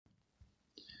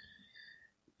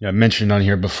Yeah, I mentioned on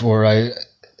here before, I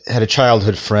had a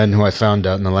childhood friend who I found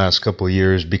out in the last couple of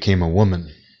years became a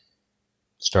woman.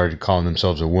 Started calling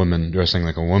themselves a woman, dressing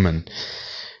like a woman.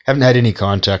 Haven't had any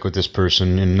contact with this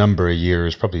person in a number of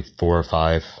years, probably 4 or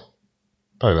 5.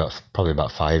 Probably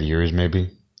about 5 years,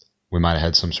 maybe. We might have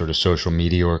had some sort of social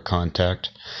meteor contact.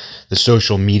 The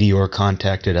social meteor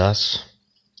contacted us.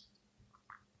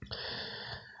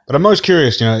 But I'm always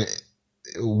curious,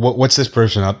 what's this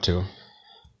person up to?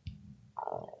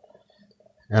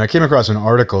 And I came across an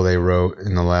article they wrote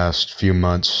in the last few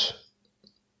months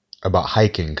about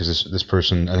hiking, because this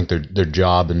person, I think their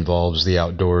job involves the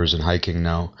outdoors and hiking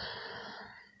now.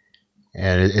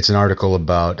 And it's an article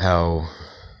about how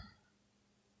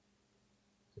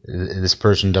this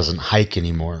person doesn't hike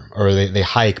anymore. Or they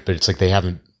hike, but it's like they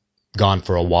haven't gone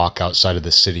for a walk outside of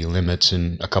the city limits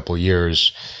in a couple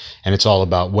years. And it's all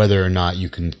about whether or not you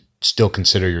can still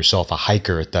consider yourself a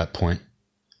hiker at that point.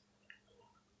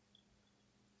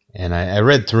 And I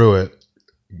read through it,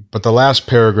 but the last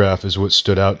paragraph is what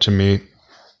stood out to me.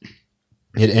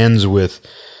 It ends with,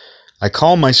 "I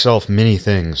call myself many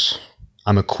things.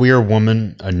 I'm a queer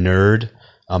woman, a nerd,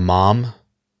 a mom,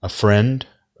 a friend,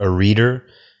 a reader,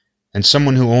 and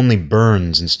someone who only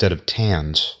burns instead of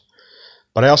tans.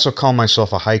 But I also call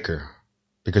myself a hiker,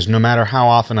 because no matter how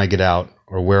often I get out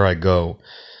or where I go,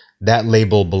 that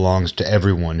label belongs to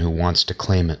everyone who wants to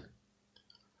claim it."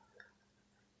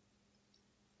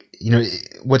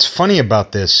 What's funny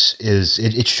about this is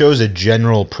it shows a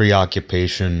general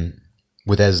preoccupation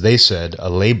with, as they said, a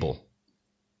label.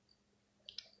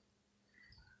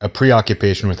 A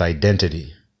preoccupation with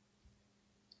identity.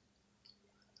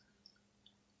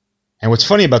 And what's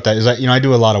funny about that is that, I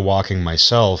do a lot of walking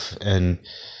myself, and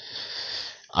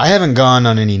I haven't gone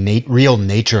on any real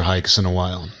nature hikes in a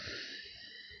while.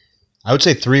 I would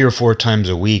say 3 or 4 times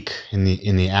a week in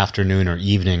the afternoon or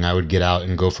evening, I would get out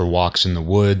and go for walks in the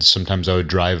woods. Sometimes I would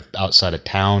drive outside of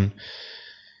town.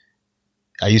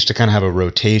 I used to kind of have a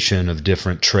rotation of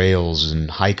different trails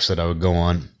and hikes that I would go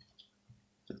on.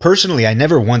 Personally, I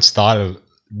never once thought of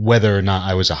whether or not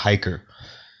I was a hiker.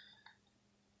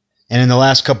 And in the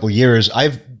last couple of years,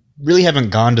 I really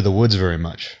haven't gone to the woods very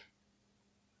much.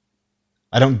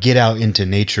 I don't get out into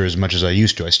nature as much as I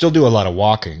used to. I still do a lot of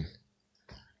walking.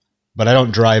 But I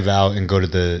don't drive out and go to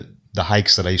the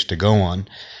hikes that I used to go on.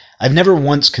 I've never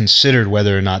once considered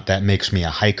whether or not that makes me a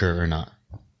hiker or not.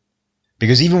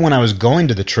 Because even when I was going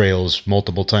to the trails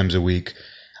multiple times a week,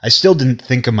 I still didn't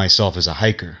think of myself as a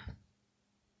hiker.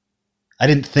 I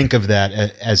didn't think of that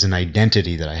as an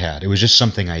identity that I had. It was just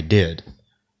something I did.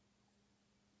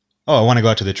 Oh, I want to go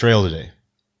out to the trail today.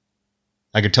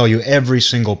 I could tell you every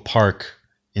single park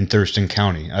in Thurston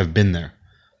County. I've been there.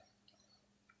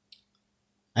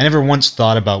 I never once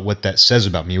thought about what that says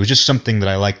about me. It was just something that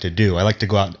I like to do. I like to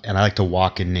go out and I like to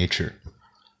walk in nature.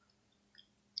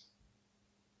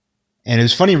 And it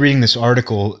was funny reading this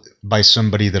article by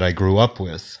somebody that I grew up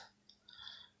with.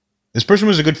 This person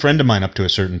was a good friend of mine up to a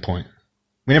certain point.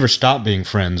 We never stopped being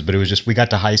friends, but it was just, we got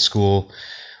to high school.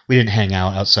 We didn't hang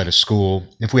out outside of school.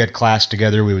 If we had class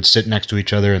together, we would sit next to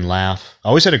each other and laugh. I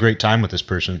always had a great time with this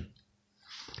person.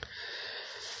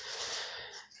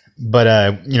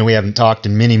 But, we haven't talked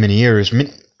in many, many years,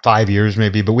 5 years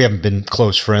maybe, but we haven't been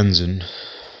close friends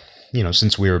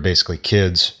since we were basically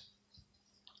kids.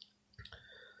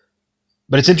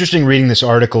 But it's interesting reading this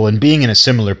article and being in a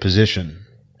similar position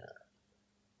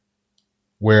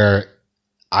where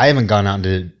I haven't gone out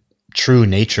into true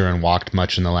nature and walked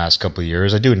much in the last couple of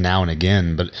years. I do it now and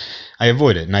again, but I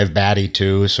avoid it. And I have Batty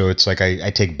too, so it's like I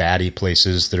take Batty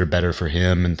places that are better for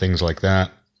him and things like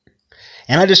that.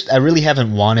 And I really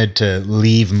haven't wanted to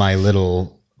leave my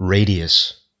little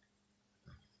radius.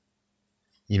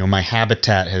 My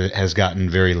habitat has gotten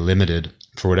very limited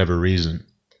for whatever reason.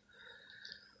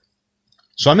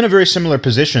 So I'm in a very similar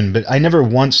position, but I never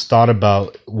once thought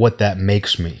about what that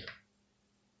makes me.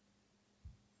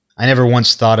 I never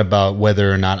once thought about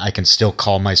whether or not I can still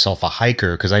call myself a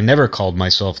hiker, because I never called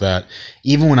myself that,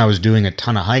 even when I was doing a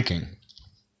ton of hiking.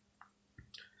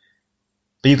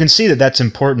 But you can see that that's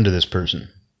important to this person.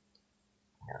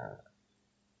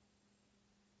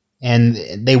 And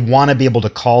they want to be able to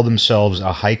call themselves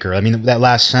a hiker. I mean, that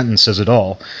last sentence says it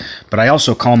all. But I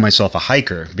also call myself a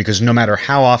hiker because no matter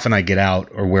how often I get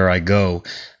out or where I go,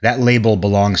 that label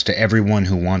belongs to everyone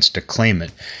who wants to claim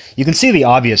it. You can see the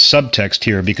obvious subtext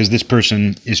here because this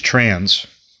person is trans.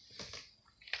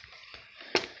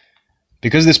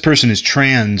 Because this person is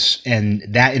trans, and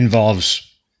that involves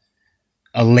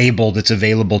a label that's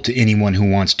available to anyone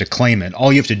who wants to claim it.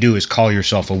 All you have to do is call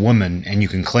yourself a woman, and you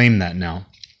can claim that now.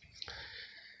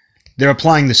 They're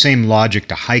applying the same logic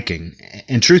to hiking.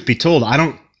 And truth be told, I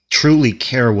truly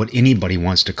care what anybody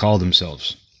wants to call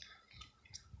themselves.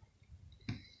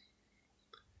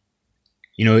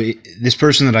 You know, this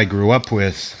person that I grew up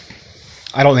with,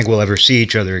 I don't think we'll ever see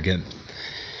each other again.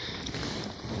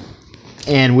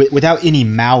 And without any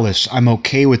malice, I'm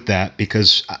okay with that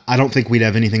because I don't think we'd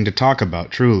have anything to talk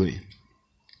about, truly.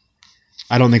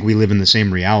 I don't think we live in the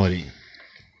same reality.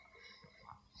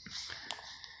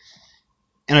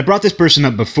 And I brought this person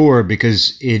up before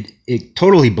because it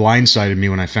totally blindsided me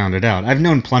when I found it out. I've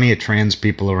known plenty of trans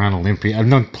people around Olympia.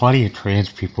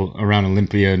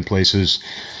 and places.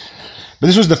 But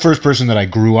this was the first person that I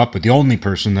grew up with, the only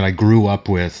person that I grew up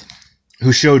with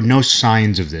who showed no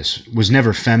signs of this, was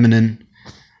never feminine,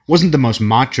 wasn't the most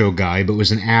macho guy, but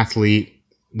was an athlete,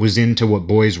 was into what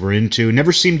boys were into,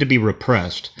 never seemed to be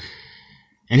repressed.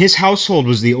 And his household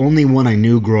was the only one I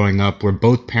knew growing up where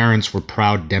both parents were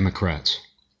proud Democrats.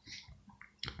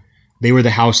 They were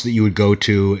the house that you would go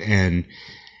to, and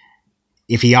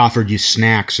if he offered you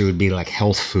snacks, it would be like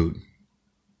health food.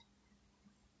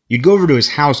 You'd go over to his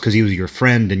house because he was your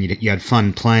friend and you had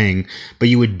fun playing, but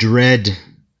you would dread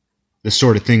the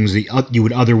sort of things that you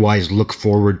would otherwise look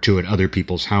forward to at other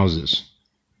people's houses.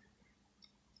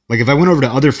 Like if I went over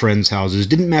to other friends' houses,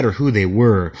 didn't matter who they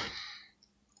were,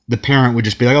 the parent would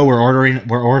just be like, "Oh, we're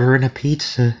ordering a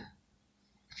pizza.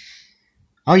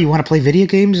 Oh, you want to play video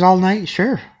games all night?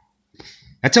 Sure."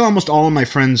 That's how almost all of my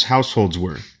friends' households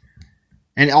were.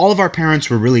 And all of our parents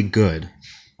were really good.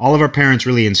 All of our parents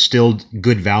really instilled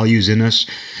good values in us,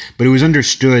 but it was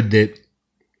understood that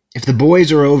if the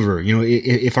boys are over, you know,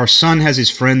 if our son has his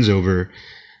friends over,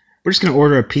 we're just going to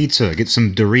order a pizza, get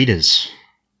some Doritos.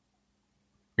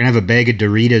 We're going to have a bag of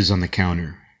Doritos on the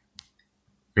counter.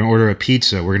 We're going to order a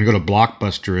pizza. We're going to go to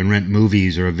Blockbuster and rent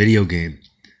movies or a video game.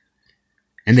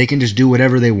 And they can just do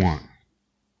whatever they want.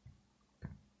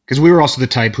 Because we were also the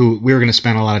type who, we were going to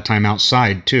spend a lot of time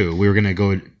outside too. We were going to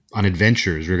go on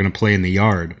adventures. We were going to play in the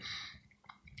yard.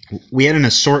 We had an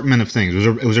assortment of things.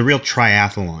 It was a real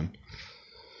triathlon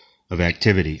of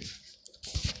activity.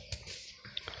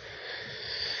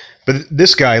 But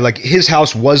this guy, like, his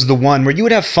house was the one where you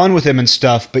would have fun with him and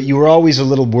stuff, but you were always a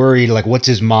little worried, like, what's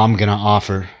his mom going to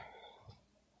offer?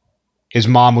 His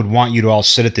mom would want you to all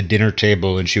sit at the dinner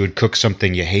table and she would cook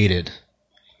something you hated.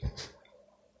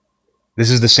 This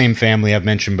is the same family I've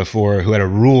mentioned before who had a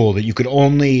rule that you could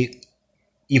only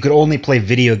play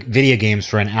video games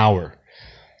for an hour.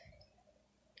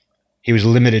 He was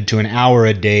limited to an hour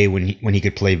a day when he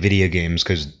could play video games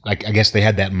because I guess they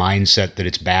had that mindset that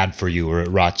it's bad for you or it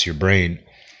rots your brain.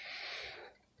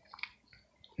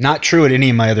 Not true at any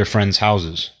of my other friends'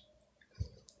 houses.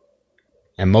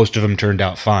 And most of them turned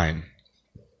out fine.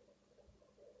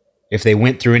 If they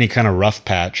went through any kind of rough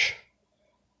patch,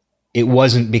 it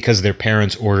wasn't because their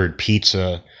parents ordered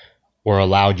pizza or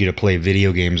allowed you to play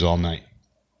video games all night.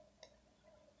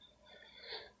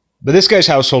 But this guy's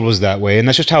household was that way, and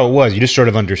that's just how it was. You just sort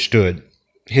of understood.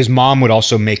 His mom would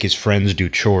also make his friends do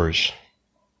chores.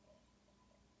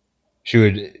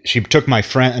 She took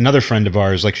another friend of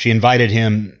ours, like she invited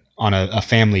him on a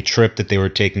family trip that they were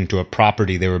taking to a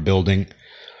property they were building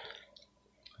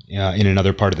in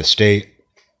another part of the state.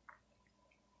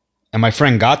 And my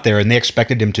friend got there, and they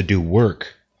expected him to do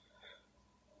work.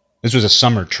 This was a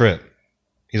summer trip.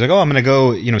 He's like, "Oh, I'm going to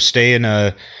go, stay in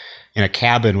a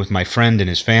cabin with my friend and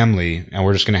his family, and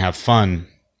we're just going to have fun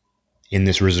in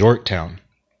this resort town."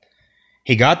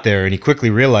 He got there, and he quickly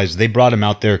realized they brought him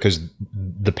out there because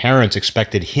the parents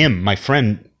expected him, my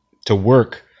friend, to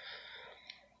work.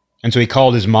 And so he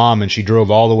called his mom, and she drove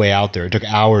all the way out there. It took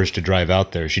hours to drive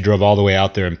out there. She drove all the way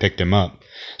out there and picked him up.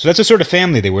 So that's the sort of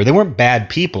family they were. They weren't bad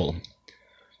people,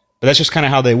 but that's just kind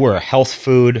of how they were. Health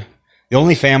food. The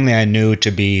only family I knew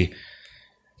to be,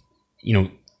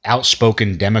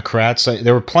 outspoken Democrats.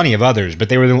 There were plenty of others, but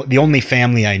they were the only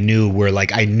family I knew where,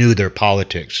 like, I knew their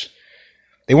politics.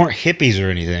 They weren't hippies or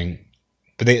anything,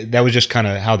 but that was just kind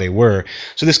of how they were.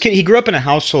 So this kid, he grew up in a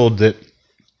household that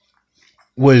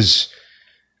was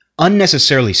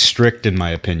unnecessarily strict, in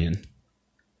my opinion,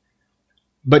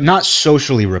 but not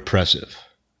socially repressive.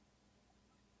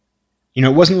 It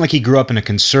wasn't like he grew up in a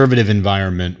conservative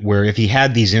environment where if he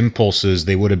had these impulses,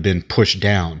 they would have been pushed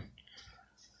down.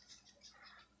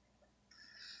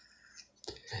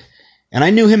 And I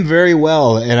knew him very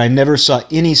well, and I never saw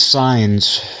any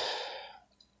signs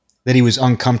that he was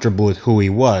uncomfortable with who he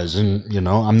was. And,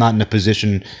 I'm not in a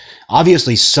position...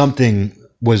 Obviously, something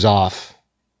was off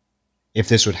if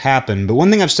this would happen. But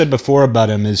one thing I've said before about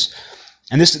him is,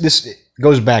 and this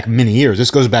goes back many years,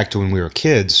 this goes back to when we were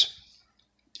kids,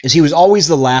 is he was always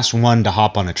the last one to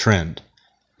hop on a trend.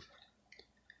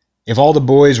 If all the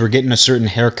boys were getting a certain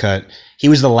haircut, he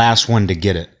was the last one to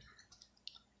get it.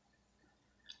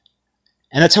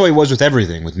 And that's how he was with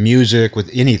everything, with music, with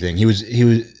anything. He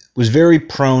was very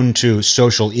prone to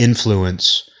social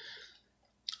influence,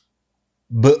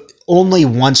 but only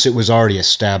once it was already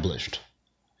established.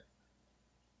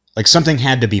 Like something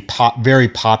had to be very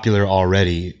popular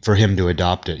already for him to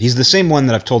adopt it. He's the same one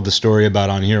that I've told the story about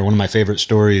on here, one of my favorite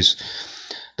stories,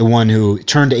 the one who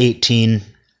turned 18.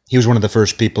 He was one of the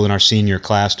first people in our senior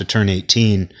class to turn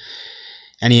 18.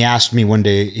 And he asked me one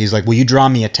day, he's like, will you draw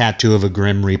me a tattoo of a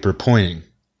Grim Reaper pointing?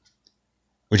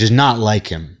 Which is not like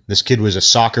him. This kid was a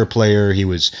soccer player. He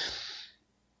was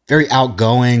very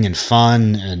outgoing and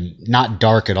fun and not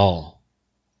dark at all.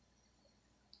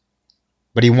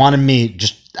 But he wanted me,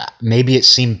 just maybe it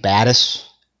seemed badass.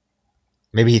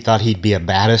 Maybe he thought he'd be a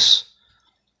badass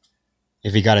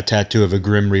if he got a tattoo of a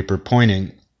Grim Reaper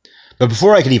pointing. But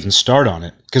before I could even start on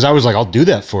it, because I was like, I'll do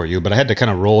that for you, but I had to kind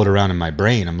of roll it around in my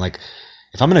brain. I'm like,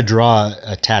 if I'm going to draw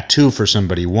a tattoo for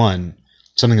somebody, one,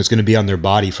 something that's going to be on their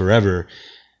body forever,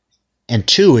 and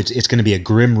two, it's going to be a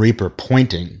Grim Reaper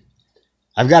pointing,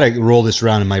 I've got to roll this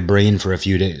around in my brain for a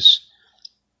few days.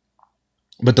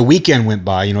 But the weekend went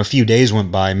by, a few days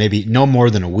went by, maybe no more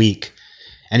than a week.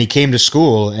 And he came to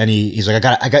school and he's like,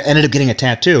 ended up getting a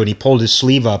tattoo. And he pulled his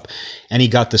sleeve up and he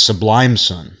got the Sublime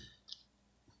Sun.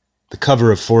 The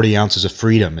cover of 40 Ounces of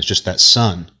Freedom. It's just that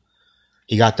sun.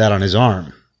 He got that on his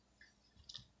arm.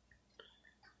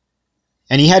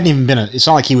 And he hadn't even it's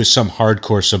not like he was some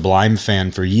hardcore Sublime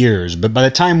fan for years. But by the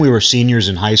time we were seniors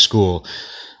in high school,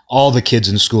 all the kids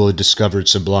in school had discovered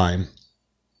Sublime.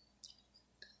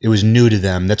 It was new to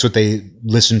them. That's what they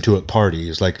listened to at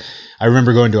parties. Like, I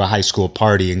remember going to a high school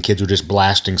party and kids were just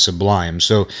blasting Sublime.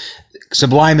 So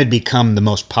Sublime had become the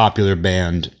most popular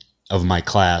band of my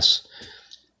class.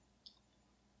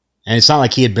 And it's not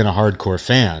like he had been a hardcore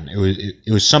fan.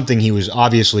 It was something he was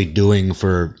obviously doing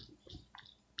for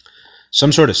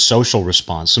some sort of social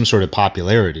response, some sort of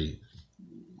popularity.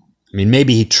 I mean,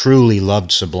 maybe he truly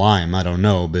loved Sublime. I don't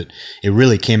know, but it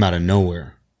really came out of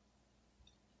nowhere.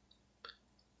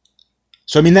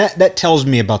 So, I mean, that tells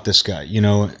me about this guy,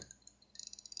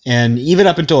 and even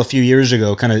up until a few years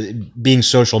ago, kind of being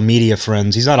social media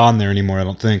friends, he's not on there anymore, I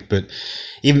don't think, but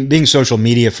even being social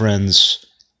media friends,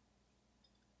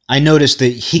 I noticed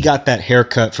that he got that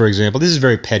haircut, for example. This is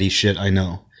very petty shit, I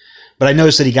know, but I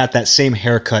noticed that he got that same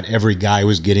haircut every guy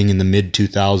was getting in the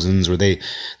mid-2000s where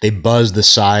they buzz the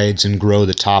sides and grow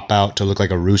the top out to look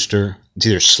like a rooster. It's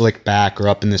either slicked back or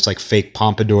up in this like fake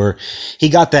pompadour. He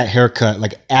got that haircut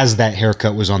like as that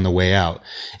haircut was on the way out.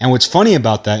 And what's funny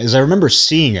about that is I remember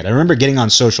seeing it. I remember getting on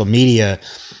social media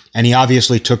and he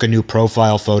obviously took a new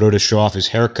profile photo to show off his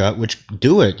haircut, which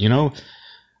do it,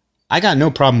 I got no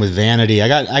problem with vanity. I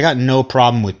got no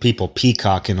problem with people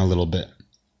peacocking a little bit.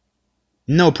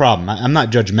 No problem. I'm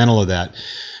not judgmental of that.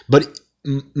 But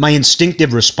my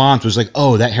instinctive response was like,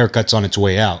 oh, that haircut's on its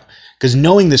way out. Because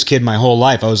knowing this kid my whole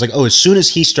life, I was like, oh, as soon as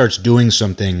he starts doing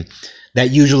something,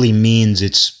 that usually means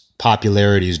its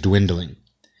popularity is dwindling.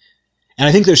 And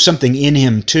I think there's something in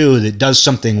him, too, that does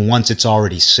something once it's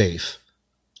already safe.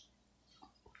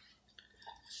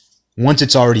 Once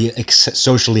it's already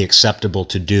socially acceptable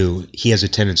to do, he has a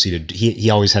tendency to, he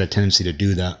always had a tendency to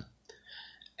do that.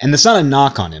 And that's not a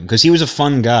knock on him, because he was a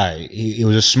fun guy. He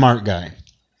was a smart guy.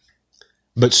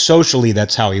 But socially,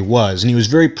 that's how he was. And he was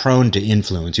very prone to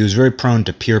influence. He was very prone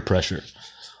to peer pressure.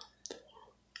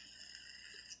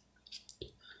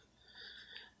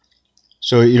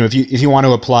 So, if you want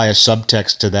to apply a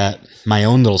subtext to that, my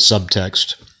own little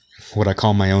subtext, what I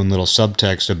call my own little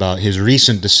subtext about his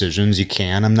recent decisions, you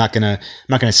can. I'm not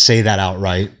gonna say that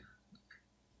outright.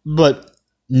 But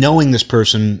knowing this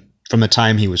person from the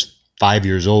time he was 5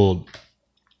 years old,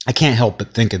 I can't help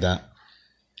but think of that.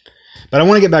 But I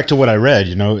want to get back to what I read,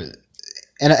 and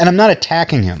I'm not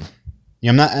attacking him.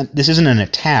 This isn't an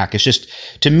attack. It's just,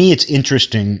 to me, it's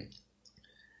interesting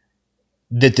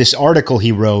that this article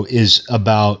he wrote is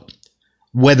about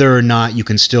whether or not you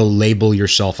can still label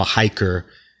yourself a hiker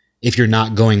if you're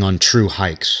not going on true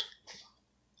hikes.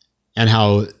 And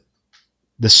how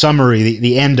the summary,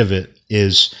 the end of it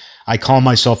is, I call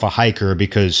myself a hiker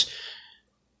because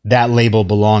that label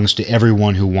belongs to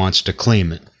everyone who wants to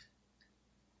claim it.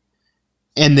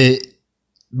 And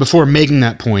before making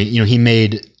that point, he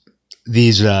made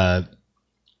these other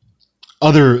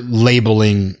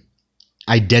labeling,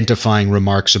 identifying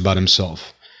remarks about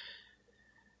himself.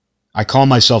 I call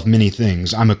myself many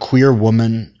things. I'm a queer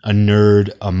woman, a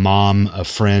nerd, a mom, a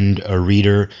friend, a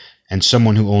reader, and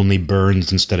someone who only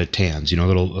burns instead of tans. A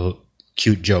little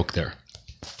cute joke there.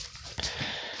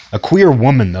 A queer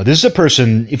woman, though. This is a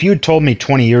person, if you had told me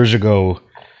 20 years ago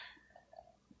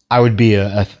I would be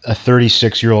a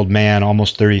 36-year-old man,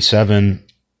 almost 37,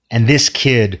 And this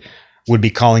kid would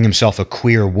be calling himself a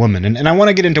queer woman. And I want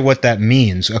to get into what that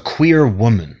means, a queer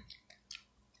woman.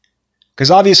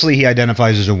 Because obviously he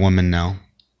identifies as a woman now.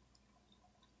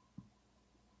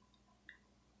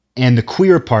 And the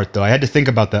queer part, though, I had to think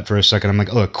about that for a second. I'm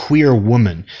like, oh, a queer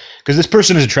woman. Because this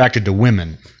person is attracted to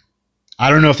women. I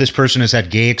don't know if this person has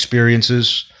had gay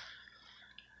experiences,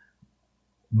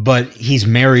 but he's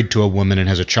married to a woman and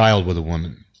has a child with a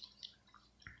woman.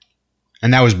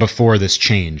 And that was before this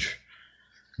change.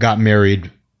 Got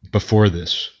married before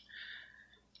this.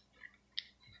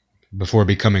 Before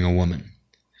becoming a woman.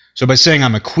 So by saying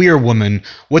I'm a queer woman,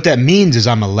 what that means is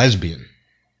I'm a lesbian.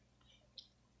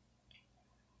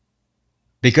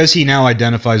 Because he now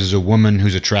identifies as a woman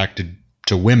who's attracted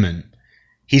to women,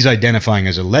 he's identifying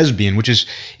as a lesbian, which is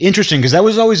interesting because that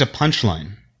was always a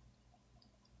punchline.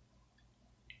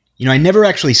 You know, I never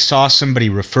actually saw somebody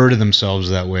refer to themselves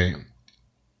that way.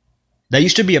 That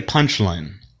used to be a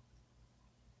punchline.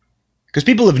 Because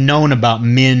people have known about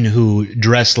men who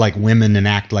dress like women and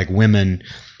act like women,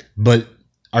 but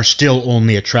are still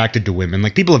only attracted to women.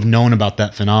 Like, people have known about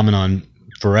that phenomenon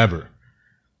forever.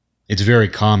 It's very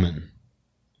common.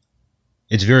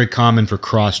 It's very common for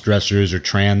cross-dressers or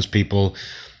trans people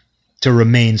to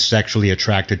remain sexually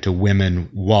attracted to women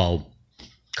while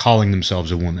calling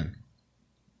themselves a woman.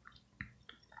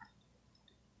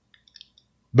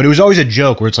 But it was always a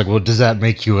joke where it's like, well, does that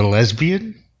make you a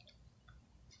lesbian?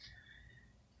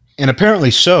 And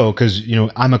apparently so, because, you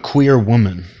know, I'm a queer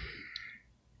woman.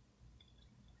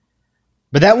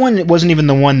 But that one wasn't even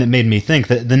the one that made me think.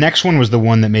 The next one was the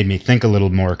one that made me think a little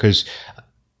more, because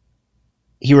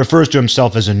he refers to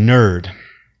himself as a nerd.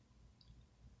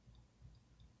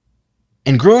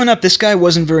 And growing up, this guy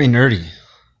wasn't very nerdy.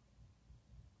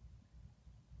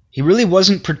 He really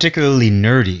wasn't particularly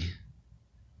nerdy.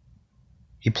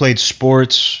 He played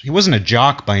sports. He wasn't a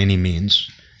jock by any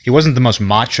means. He wasn't the most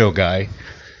macho guy.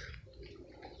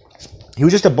 He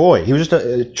was just a boy. He was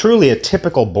just truly a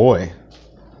typical boy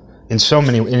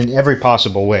in every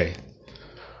possible way.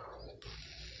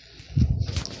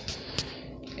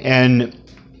 And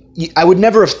I would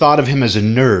never have thought of him as a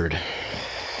nerd.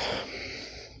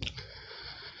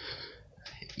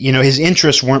 You know, his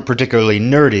interests weren't particularly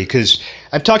nerdy, because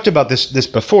I've talked about this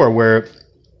before, where,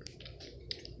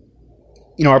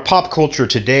 you know, our pop culture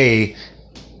today,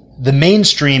 the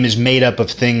mainstream is made up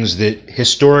of things that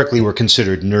historically were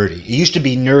considered nerdy. It used to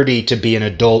be nerdy to be an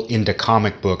adult into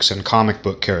comic books and comic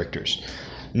book characters.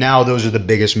 Now those are the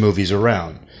biggest movies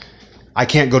around. I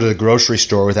can't go to the grocery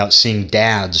store without seeing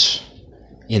dads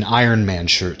in Iron Man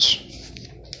shirts.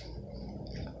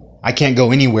 I can't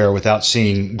go anywhere without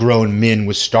seeing grown men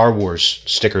with Star Wars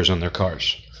stickers on their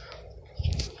cars.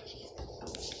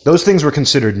 Those things were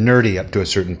considered nerdy up to a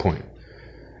certain point.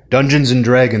 Dungeons and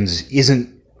Dragons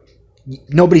isn't...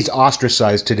 Nobody's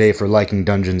ostracized today for liking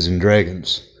Dungeons and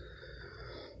Dragons.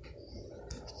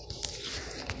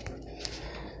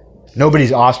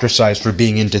 Nobody's ostracized for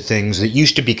being into things that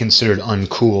used to be considered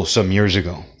uncool some years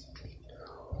ago.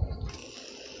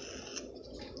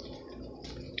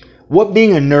 What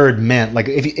being a nerd meant, like,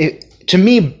 to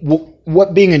me,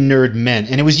 what being a nerd meant,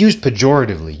 and it was used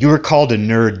pejoratively. You were called a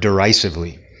nerd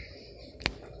derisively.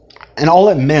 And all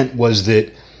it meant was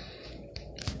that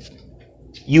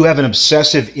you have an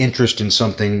obsessive interest in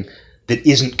something that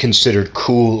isn't considered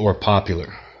cool or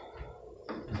popular.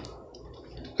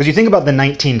 Because you think about the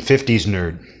 1950s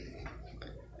nerd.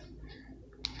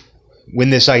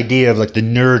 When this idea of like the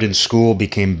nerd in school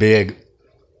became big,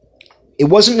 it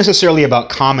wasn't necessarily about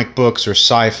comic books or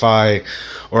sci-fi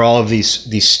or all of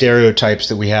these stereotypes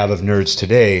that we have of nerds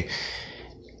today.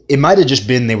 It might have just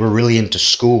been they were really into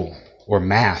school or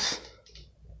math.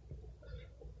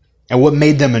 And what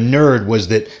made them a nerd was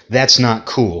that that's not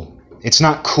cool. It's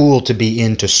not cool to be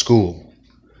into school.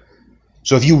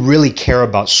 So if you really care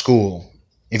about school,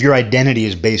 if your identity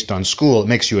is based on school, it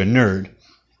makes you a nerd.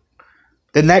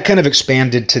 Then that kind of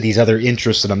expanded to these other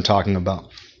interests that I'm talking about.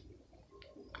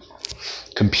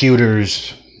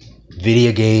 Computers,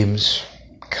 video games,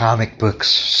 comic books,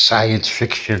 science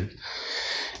fiction.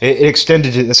 It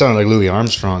extended to... That sounded like Louis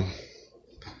Armstrong.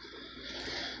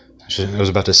 I was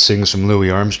about to sing some Louis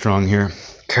Armstrong here.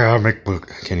 Comic book.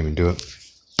 I can't even do it.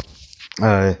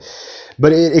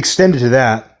 But it extended to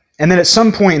that. And then at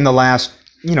some point in the last,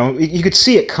 you could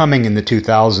see it coming in the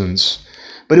 2000s.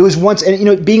 But it was once,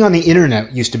 and being on the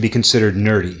internet used to be considered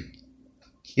nerdy.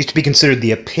 Used to be considered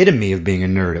the epitome of being a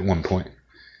nerd at one point.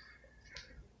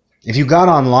 If you got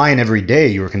online every day,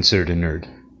 you were considered a nerd.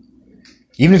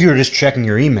 Even if you were just checking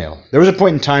your email. There was a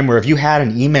point in time where if you had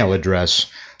an email address,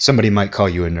 somebody might call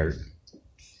you a nerd.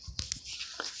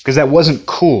 Because that wasn't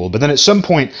cool. But then at some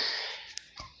point,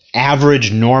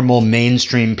 average, normal,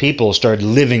 mainstream people started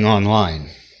living online.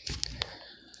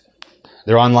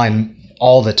 They're online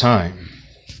all the time.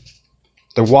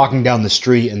 They're walking down the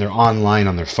street and they're online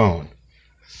on their phone.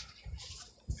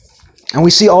 And we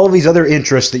see all of these other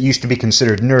interests that used to be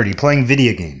considered nerdy, playing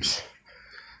video games.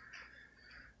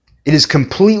 It is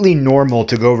completely normal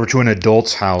to go over to an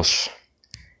adult's house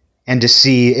and to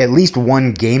see at least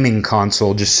one gaming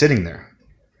console just sitting there.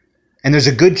 And there's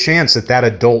a good chance that that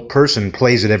adult person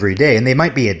plays it every day. And they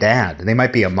might be a dad. They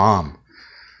might be a mom.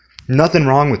 Nothing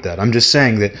wrong with that. I'm just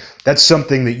saying that that's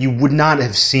something that you would not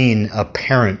have seen a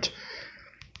parent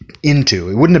into.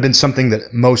 It wouldn't have been something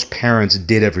that most parents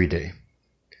did every day.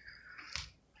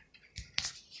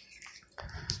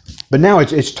 But now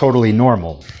it's totally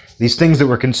normal. These things that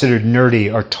were considered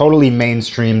nerdy are totally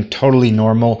mainstream, totally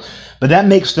normal, but that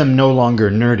makes them no longer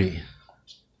nerdy.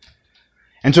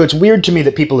 And so it's weird to me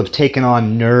that people have taken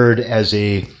on nerd as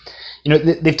they've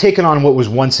taken on what was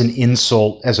once an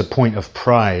insult as a point of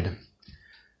pride,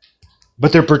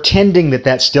 but they're pretending that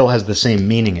that still has the same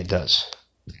meaning it does.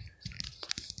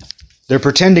 They're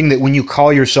pretending that when you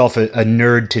call yourself a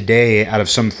nerd today out of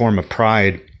some form of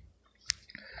pride,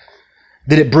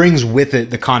 that it brings with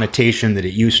it the connotation that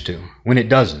it used to, when it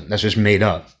doesn't. That's just made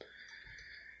up.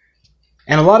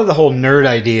 And a lot of the whole nerd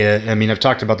idea, I mean, I've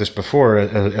talked about this before,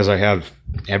 as I have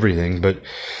everything, but,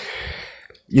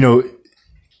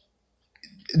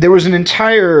 there was an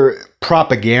entire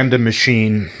propaganda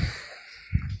machine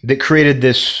that created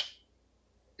this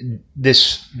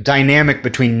dynamic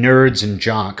between nerds and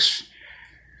jocks,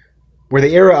 where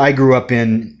the era I grew up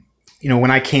in,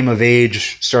 when I came of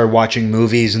age, started watching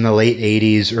movies in the late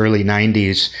 80s, early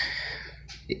 90s,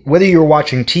 whether you were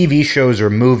watching TV shows or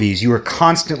movies, you were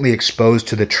constantly exposed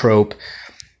to the trope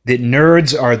that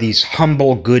nerds are these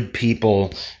humble, good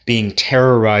people being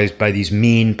terrorized by these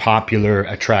mean, popular,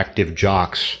 attractive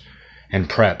jocks and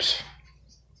preps.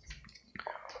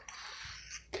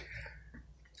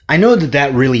 I know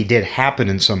that really did happen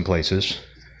in some places.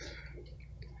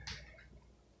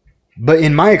 But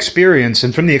in my experience,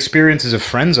 and from the experiences of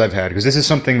friends I've had, because this is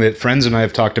something that friends and I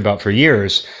have talked about for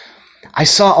years, I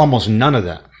saw almost none of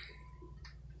that.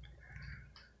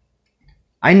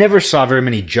 I never saw very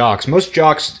many jocks. Most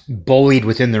jocks bullied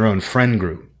within their own friend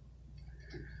group.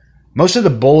 Most of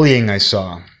the bullying I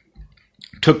saw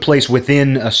took place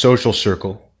within a social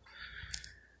circle.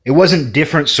 It wasn't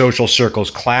different social circles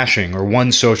clashing or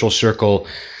one social circle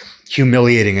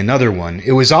humiliating another one.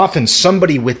 It was often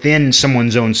somebody within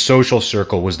someone's own social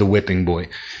circle was the whipping boy.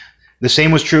 The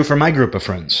same was true for my group of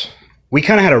friends. We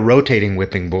kind of had a rotating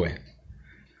whipping boy.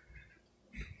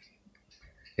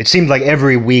 It seemed like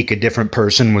every week a different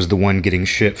person was the one getting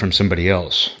shit from somebody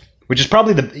else, which is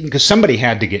probably because somebody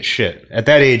had to get shit. At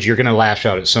that age, you're going to lash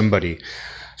out at somebody.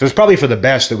 So it's probably for the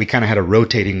best that we kind of had a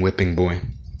rotating whipping boy.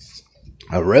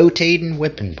 A rotating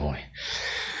whipping boy.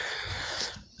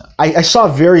 I saw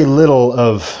very little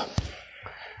of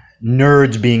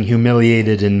nerds being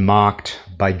humiliated and mocked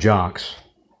by jocks.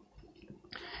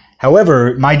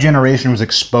 However, my generation was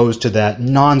exposed to that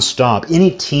nonstop.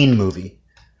 Any teen movie,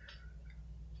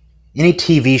 any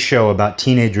TV show about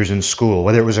teenagers in school,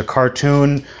 whether it was a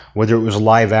cartoon, whether it was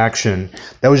live action,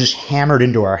 that was just hammered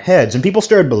into our heads, and people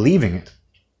started believing it.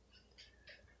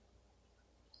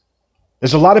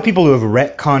 There's a lot of people who have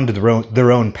retconned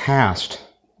their own past,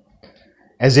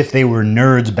 as if they were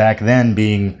nerds back then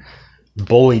being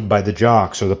bullied by the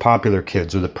jocks or the popular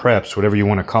kids or the preps, whatever you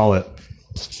want to call it.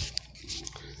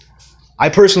 I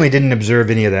personally didn't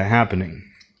observe any of that happening.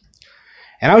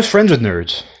 And I was friends with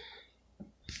nerds.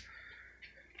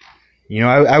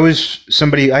 I was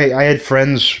somebody, I had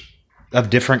friends of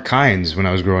different kinds when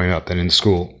I was growing up and in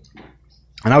school.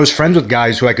 And I was friends with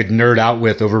guys who I could nerd out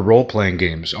with over role-playing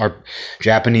games,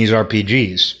 Japanese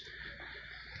RPGs.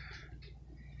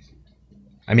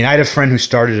 I mean, I had a friend who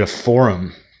started a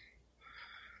forum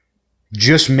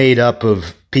just made up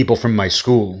of people from my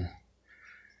school.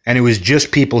 And it was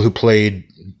just people who played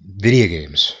video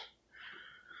games.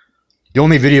 The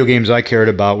only video games I cared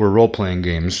about were role-playing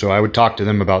games, so I would talk to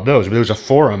them about those. But there was a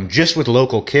forum just with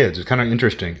local kids. It's kind of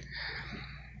interesting.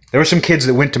 There were some kids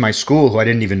that went to my school who I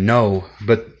didn't even know,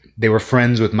 but they were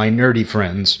friends with my nerdy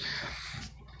friends.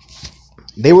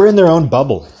 They were in their own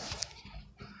bubble.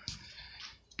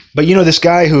 But this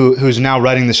guy who's now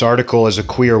writing this article as a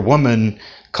queer woman,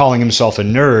 calling himself a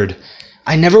nerd,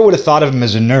 I never would have thought of him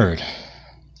as a nerd.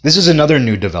 This is another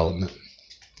new development.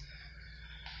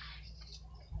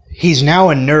 He's now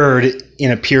a nerd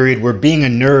in a period where being a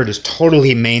nerd is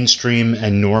totally mainstream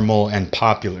and normal and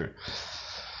popular.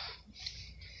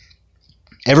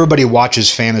 Everybody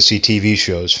watches fantasy TV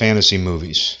shows, fantasy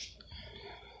movies.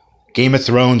 Game of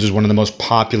Thrones is one of the most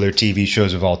popular TV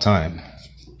shows of all time.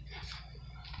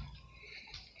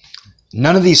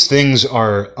 None of these things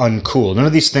are uncool. None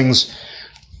of these things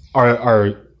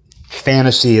are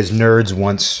fantasy as nerds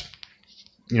once.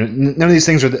 None of these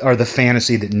things are the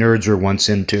fantasy that nerds were once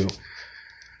into,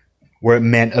 where it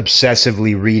meant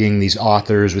obsessively reading these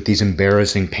authors with these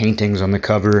embarrassing paintings on the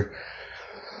cover.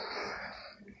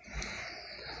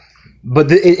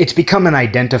 But it's become an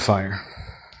identifier.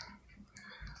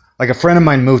 Like a friend of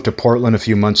mine moved to Portland a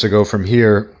few months ago from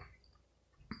here,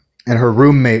 and her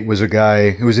roommate was a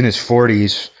guy who was in his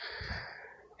 40s,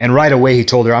 and right away he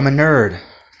told her, "I'm a nerd."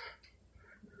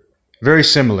 Very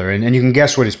similar, and you can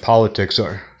guess what his politics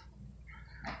are.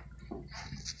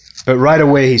 But right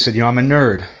away he said, "I'm a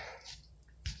nerd."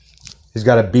 He's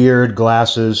got a beard,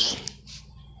 glasses.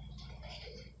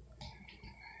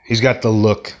 He's got the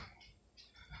look.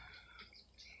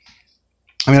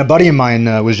 I mean, a buddy of mine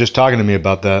was just talking to me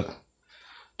about that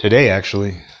today,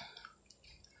 actually.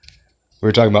 We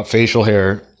were talking about facial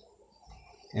hair,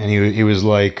 and he was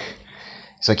like,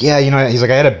 yeah, he's like,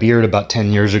 I had a beard about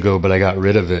 10 years ago, but I got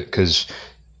rid of it because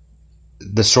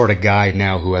the sort of guy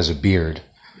now who has a beard.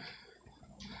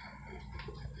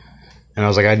 And I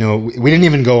was like, I know, we didn't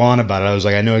even go on about it. I was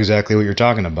like, I know exactly what you're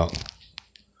talking about.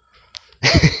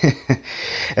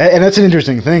 And that's an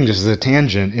interesting thing, just as a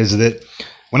tangent, is that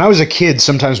when I was a kid,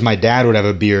 sometimes my dad would have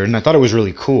a beard, and I thought it was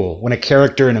really cool. When a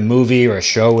character in a movie or a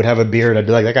show would have a beard, I'd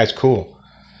be like, that guy's cool.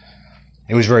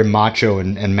 It was very macho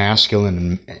and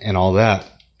masculine and all that.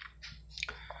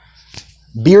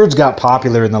 Beards got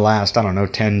popular in the last,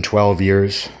 10, 12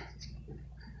 years.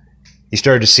 You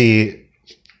started to see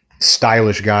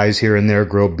stylish guys here and there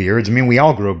grow beards. I mean, we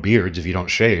all grow beards if you don't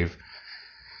shave.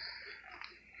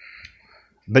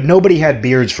 But nobody had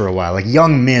beards for a while. Like,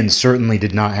 young men certainly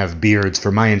did not have beards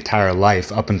for my entire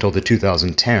life up until the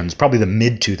 2010s, probably the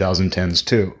mid-2010s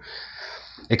too.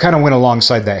 It kind of went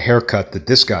alongside that haircut that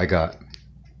this guy got.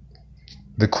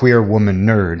 The queer woman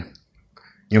nerd.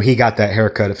 He got that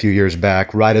haircut a few years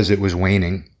back, right as it was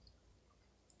waning.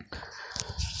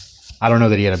 I don't know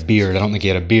that he had a beard. I don't think he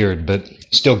had a beard, but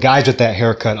still, guys with that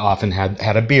haircut often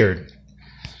had a beard.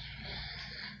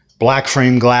 Black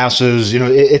frame glasses,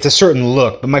 it's a certain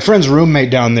look. But my friend's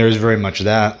roommate down there is very much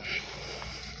that.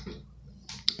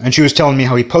 And she was telling me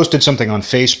how he posted something on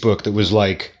Facebook that was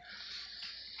like,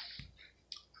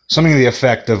 something to the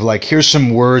effect of like, here's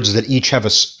some words that each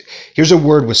have here's a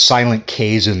word with silent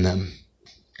K's in them.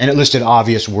 And it listed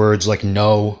obvious words like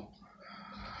no,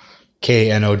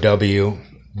 K-N-O-W.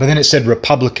 But then it said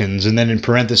Republicans, and then in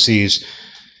parentheses,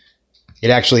 it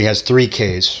actually has 3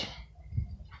 K's.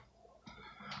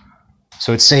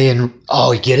 So it's saying,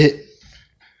 oh, you get it?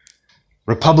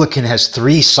 Republican has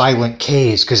 3 silent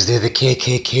K's because they're the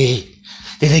KKK.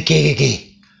 They're the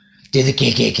KKK. They're the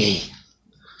KKK.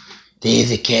 They're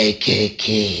the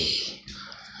KKK.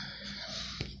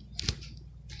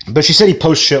 But she said he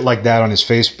posts shit like that on his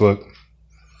Facebook.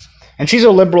 And she's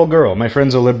a liberal girl. My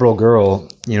friend's a liberal girl.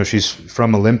 She's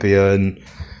from Olympia, and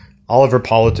all of her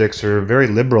politics are very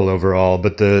liberal overall,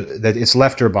 but that it's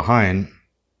left her behind.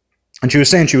 And she was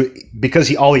saying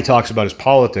because all he talks about is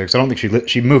politics. I don't think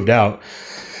she moved out.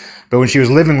 But when she was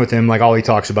living with him, like, all he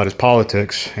talks about is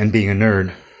politics and being a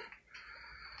nerd.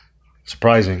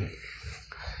 Surprising.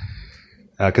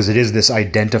 Because it is this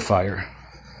identifier.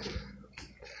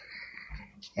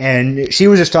 And she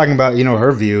was just talking about,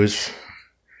 her views.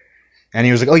 And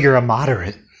he was like, oh, you're a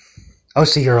moderate. Oh,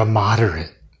 so you're a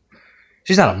moderate.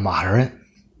 She's not a moderate.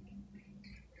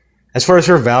 As far as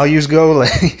her values go,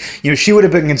 like, she would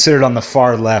have been considered on the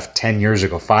far left 10 years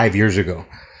ago, 5 years ago.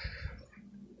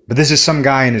 But this is some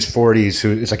guy in his 40s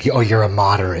who is like, oh, you're a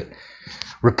moderate.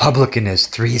 Republican has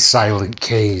 3 silent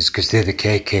K's because they're the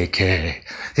KKK.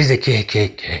 They're the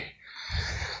KKK.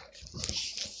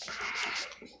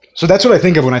 So that's what I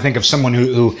think of when I think of someone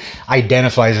who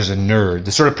identifies as a nerd.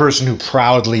 The sort of person who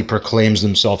proudly proclaims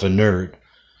themselves a nerd.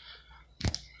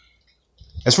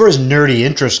 As far as nerdy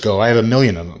interests go, I have a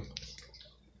million of them.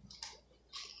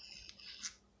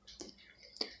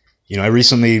 I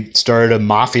recently started a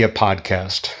mafia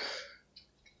podcast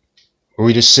where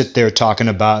we just sit there talking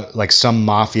about, like, some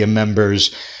mafia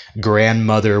member's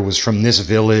grandmother was from this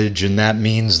village, and that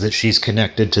means that she's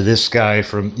connected to this guy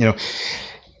from,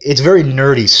 it's very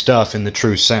nerdy stuff in the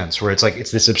true sense, where it's like,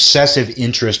 it's this obsessive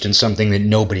interest in something that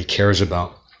nobody cares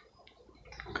about.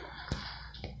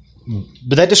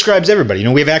 But that describes everybody.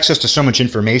 We have access to so much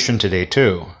information today,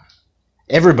 too.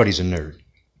 Everybody's a nerd.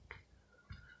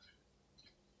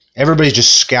 Everybody's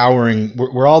just scouring.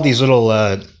 We're all these little,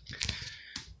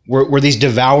 we're these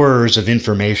devourers of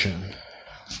information.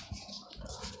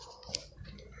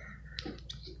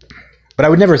 But I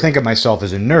would never think of myself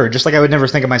as a nerd, just like I would never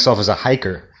think of myself as a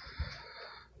hiker.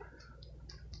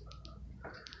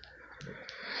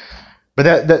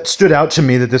 But that stood out to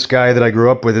me, that this guy that I grew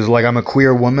up with is like, I'm a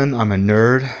queer woman, I'm a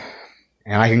nerd,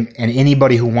 and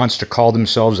anybody who wants to call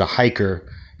themselves a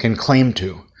hiker can claim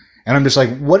to. And I'm just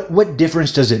like, what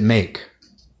difference does it make?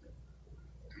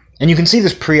 And you can see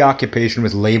this preoccupation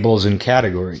with labels and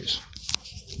categories.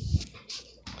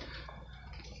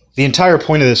 The entire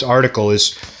point of this article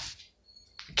is,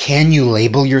 can you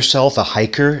label yourself a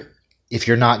hiker if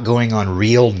you're not going on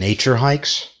real nature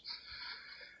hikes?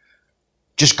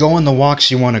 Just go on the walks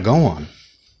you want to go on.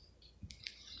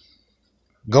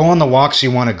 Go on the walks you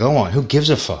want to go on. Who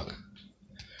gives a fuck?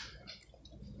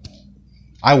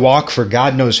 I walk for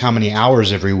God knows how many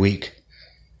hours every week.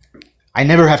 I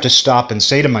never have to stop and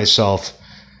say to myself,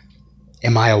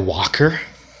 am I a walker?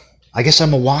 I guess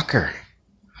I'm a walker.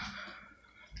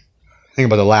 Think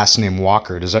about the last name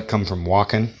Walker. Does that come from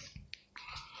walking?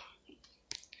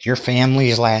 Your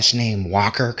family's last name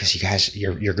Walker because you guys,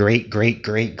 your great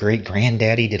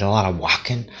granddaddy did a lot of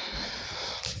walking.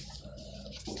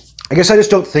 I guess I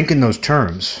just don't think in those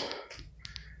terms.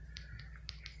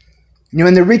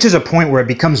 And there reaches a point where it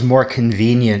becomes more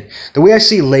convenient. The way I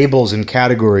see labels and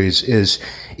categories is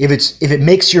if it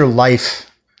makes your life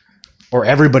or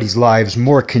everybody's lives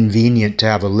more convenient to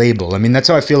have a label. I mean, that's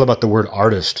how I feel about the word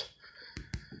artist.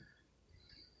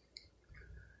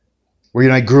 Where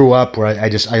I grew up where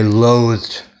I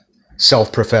loathed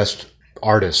self-professed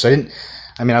artists. I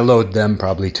loathed them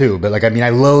probably too, but I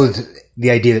loathed the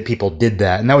idea that people did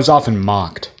that, and that was often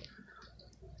mocked.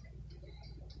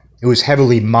 It was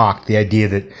heavily mocked, the idea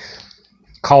that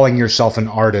calling yourself an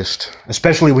artist,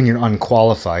 especially when you're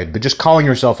unqualified, but just calling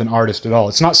yourself an artist at all,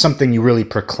 it's not something you really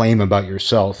proclaim about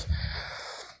yourself.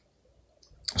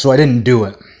 So I didn't do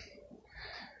it.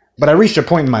 But I reached a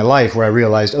point in my life where I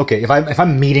realized, okay, if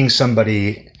I'm meeting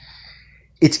somebody,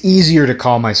 it's easier to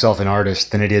call myself an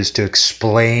artist than it is to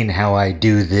explain how I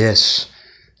do this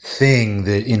thing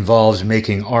that involves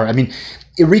making art. I mean,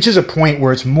 it reaches a point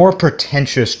where it's more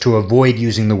pretentious to avoid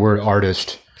using the word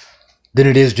artist than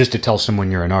it is just to tell someone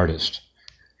you're an artist.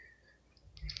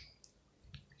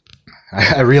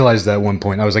 I realized that at one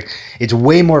point. I was like, it's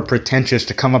way more pretentious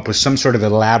to come up with some sort of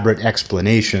elaborate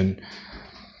explanation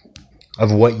of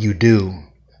what you do,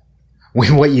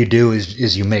 when what you do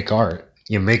is you make art.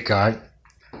 You make art.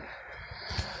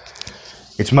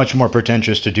 It's much more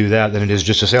pretentious to do that than it is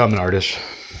just to say, I'm an artist.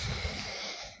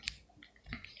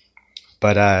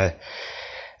 But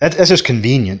that's just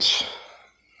convenience.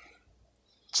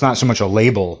 It's not so much a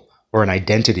label or an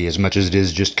identity as much as it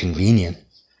is just convenient.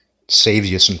 It saves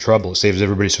you some trouble. It saves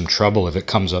everybody some trouble if it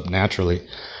comes up naturally.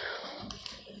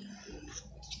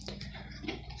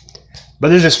 But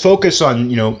there's this focus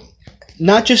on,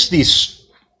 not just these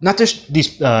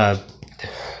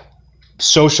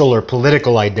social or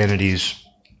political identities,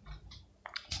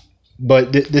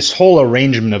 but this whole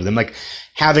arrangement of them, like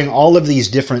having all of these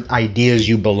different ideas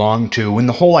you belong to, when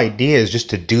the whole idea is just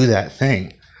to do that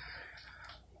thing.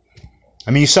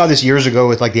 I mean, you saw this years ago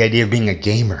with the idea of being a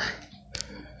gamer.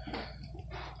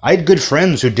 I had good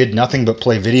friends who did nothing but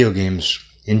play video games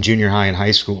in junior high and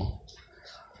high school.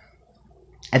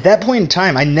 At that point in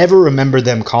time, I never remember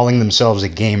them calling themselves a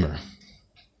gamer.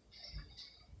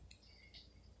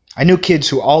 I knew kids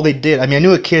who all they did, I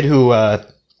knew a kid who,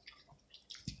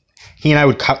 he and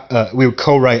I we would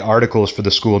co-write articles for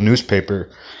the school newspaper.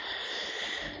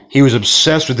 He was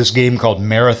obsessed with this game called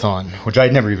Marathon, which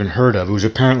I'd never even heard of. It was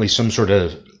apparently some sort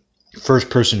of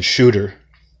first-person shooter.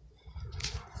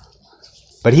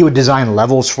 But he would design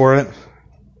levels for it.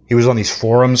 He was on these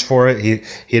forums for it.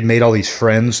 He had made all these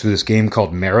friends through this game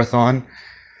called Marathon.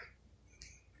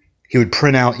 He would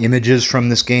print out images from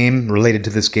this game related to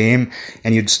this game,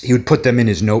 and he would put them in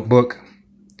his notebook.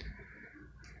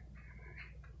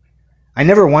 I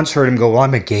never once heard him go, well,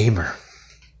 I'm a gamer.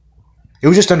 It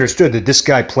was just understood that this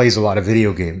guy plays a lot of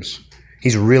video games.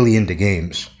 He's really into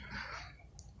games.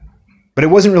 But it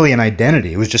wasn't really an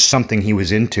identity. It was just something he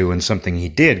was into and something he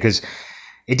did, because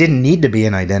it didn't need to be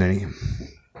an identity.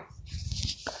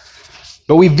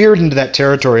 But we veered into that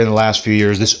territory in the last few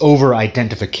years, this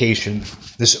over-identification,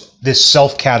 this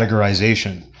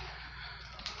self-categorization.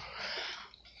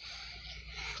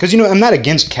 Because, I'm not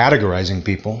against categorizing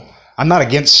people. I'm not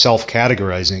against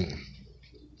self-categorizing.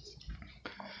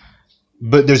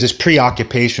 But there's this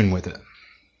preoccupation with it.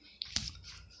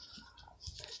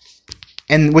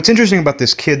 And what's interesting about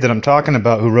this kid that I'm talking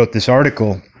about who wrote this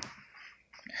article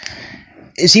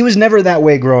is he was never that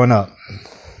way growing up.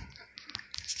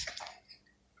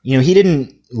 He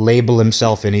didn't label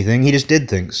himself anything. He just did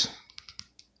things.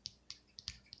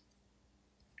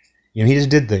 He just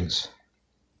did things.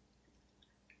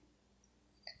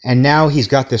 And now he's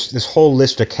got this whole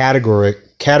list of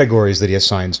categories that he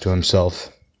assigns to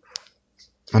himself.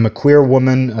 I'm a queer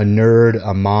woman, a nerd,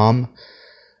 a mom,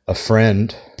 a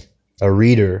friend, a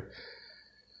reader.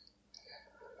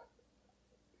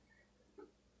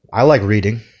 I like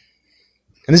reading.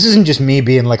 And this isn't just me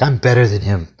being like, I'm better than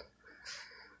him.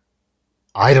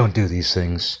 I don't do these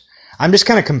things. I'm just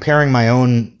kind of comparing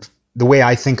the way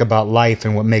I think about life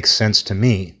and what makes sense to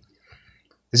me.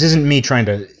 This isn't me trying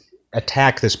to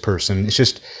attack this person. It's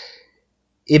just,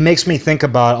 it makes me think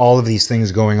about all of these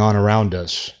things going on around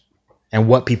us and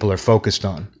what people are focused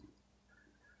on.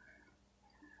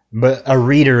 But a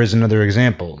reader is another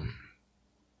example.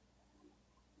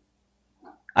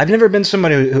 I've never been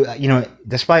somebody who,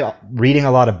 despite reading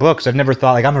a lot of books, I've never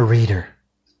thought, like, I'm a reader.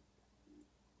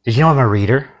 Did you know I'm a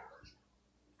reader?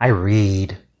 I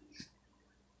read.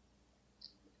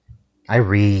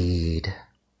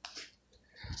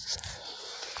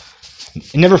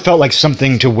 It never felt like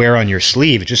something to wear on your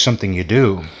sleeve. It's just something you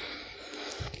do.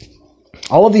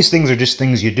 All of these things are just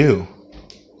things you do.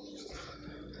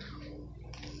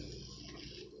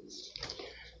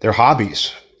 They're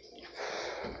hobbies.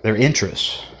 They're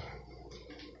interests.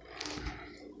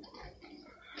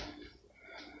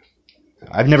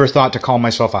 I've never thought to call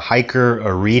myself a hiker,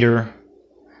 a reader.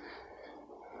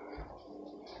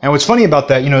 And what's funny about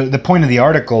that, the point of the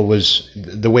article was,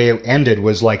 the way it ended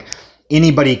was like,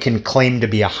 anybody can claim to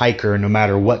be a hiker no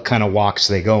matter what kind of walks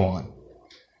they go on.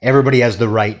 Everybody has the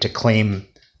right to claim,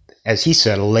 as he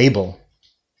said, a label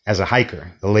as a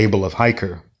hiker, the label of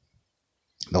hiker.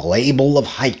 The label of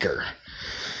hiker.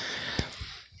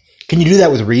 Can you do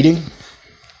that with reading?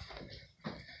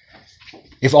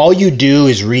 If all you do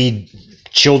is read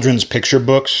children's picture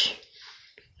books,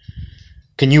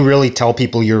 can you really tell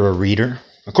people you're a reader?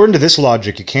 According to this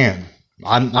logic, you can.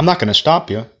 I'm not going to stop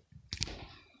you.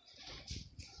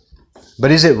 But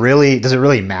does it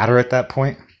really matter at that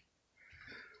point?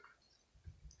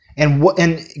 And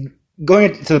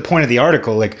going to the point of the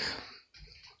article, like,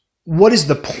 what is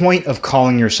the point of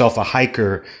calling yourself a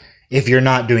hiker if you're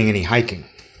not doing any hiking?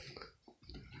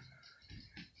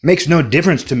 Makes no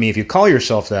difference to me if you call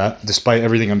yourself that, despite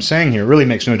everything I'm saying here. It really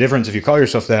makes no difference if you call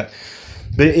yourself that.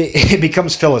 But it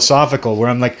becomes philosophical, where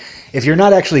I'm like, if you're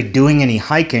not actually doing any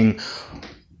hiking,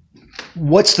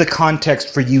 what's the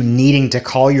context for you needing to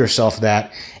call yourself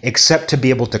that, except to be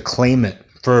able to claim it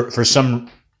for some,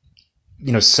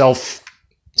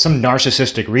 some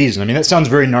narcissistic reason? I mean, that sounds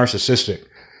very narcissistic.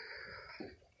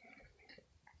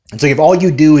 It's like, if all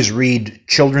you do is read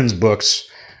children's books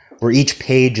where each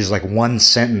page is like one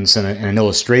sentence and an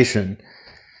illustration,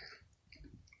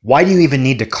 why do you even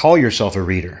need to call yourself a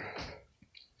reader?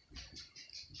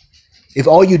 If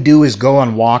all you do is go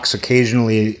on walks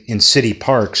occasionally in city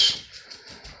parks,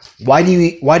 why do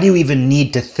you even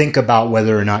need to think about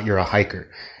whether or not you're a hiker?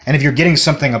 And if you're getting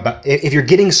something out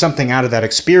of that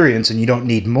experience and you don't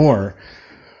need more,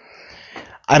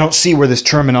 I don't see where this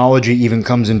terminology even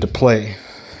comes into play.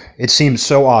 It seems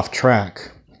so off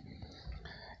track.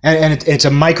 And it's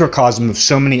a microcosm of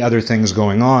so many other things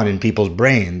going on in people's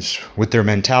brains with their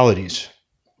mentalities.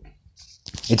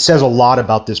 It says a lot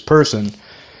about this person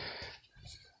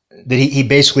that he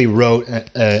basically wrote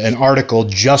an article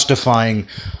justifying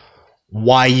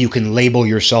why you can label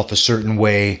yourself a certain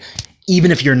way,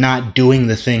 even if you're not doing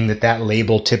the thing that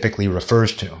label typically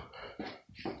refers to.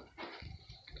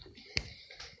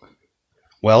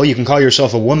 Well, you can call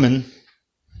yourself a woman.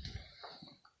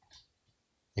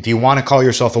 If you want to call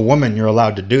yourself a woman, you're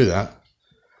allowed to do that.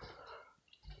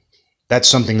 That's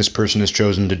something this person has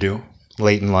chosen to do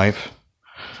late in life.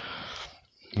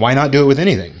 Why not do it with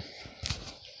anything?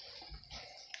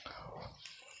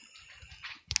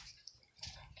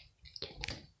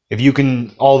 If you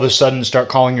can all of a sudden start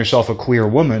calling yourself a queer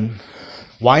woman,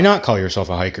 why not call yourself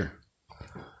a hiker?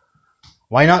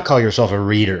 Why not call yourself a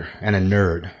reader and a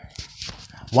nerd?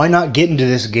 Why not get into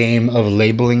this game of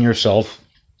labeling yourself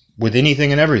with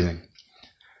anything and everything?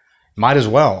 Might as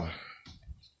well.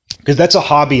 Because that's a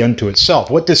hobby unto itself.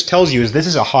 What this tells you is this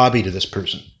is a hobby to this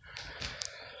person.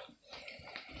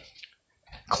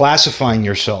 Classifying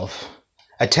yourself,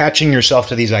 attaching yourself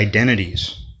to these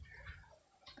identities,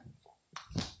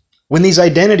 when these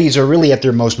identities are really at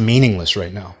their most meaningless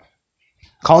right now.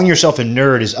 Calling yourself a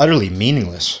nerd is utterly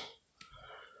meaningless.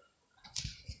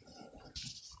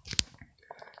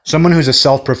 Someone who's a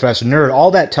self-professed nerd, all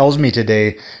that tells me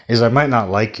today is I might not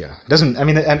like you.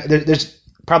 There's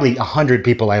probably 100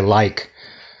 people I like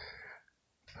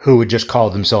who would just call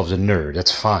themselves a nerd.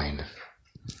 That's fine.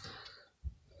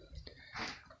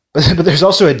 But there's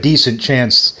also a decent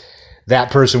chance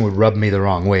that person would rub me the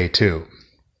wrong way too.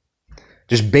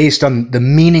 Just based on the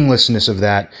meaninglessness of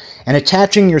that and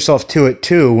attaching yourself to it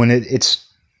too when it's,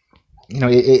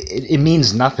 it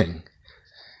means nothing.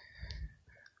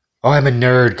 Oh, I'm a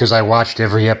nerd because I watched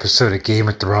every episode of Game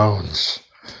of Thrones.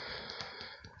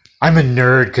 I'm a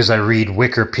nerd because I read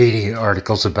Wikipedia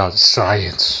articles about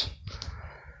science.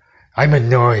 I'm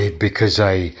annoyed because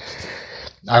I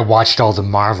watched all the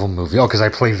Marvel movies. Oh, because I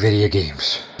play video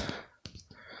games.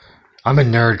 I'm a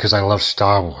nerd because I love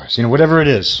Star Wars. Whatever it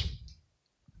is.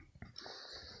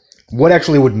 What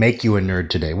actually would make you a nerd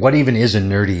today? What even is a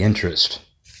nerdy interest?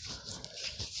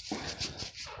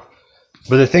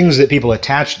 But the things that people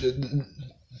attach,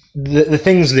 the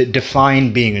things that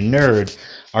define being a nerd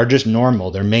are just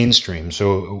normal. They're mainstream.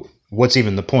 So what's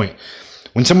even the point?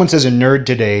 When someone says a nerd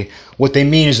today, what they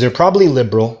mean is they're probably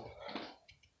liberal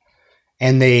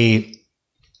and they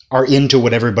are into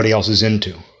what everybody else is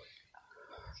into.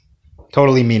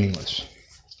 Totally meaningless.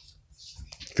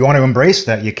 If you want to embrace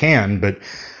that, you can, but it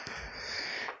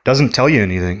doesn't tell you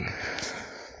anything.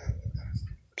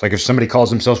 It's like if somebody calls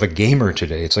himself a gamer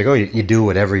today, it's like, oh, you do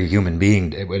what every human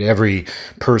being, what every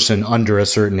person under a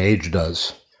certain age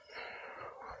does.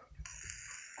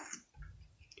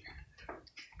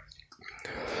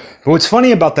 But what's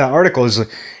funny about that article is,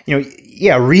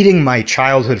 reading my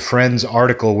childhood friend's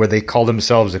article where they call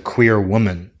themselves a queer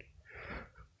woman.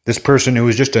 This person who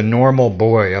was just a normal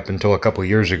boy up until a few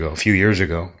years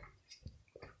ago.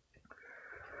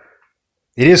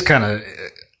 It is kind of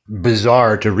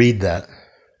bizarre to read that.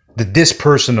 This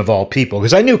person of all people.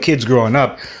 Because I knew kids growing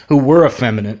up who were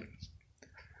effeminate,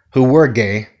 who were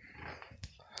gay.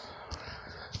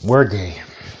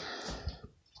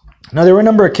 Now, there were a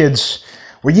number of kids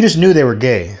where you just knew they were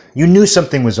gay. You knew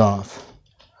something was off.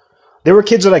 There were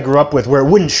kids that I grew up with where it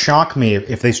wouldn't shock me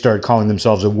if they started calling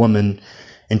themselves a woman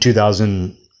in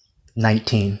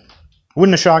 2019. It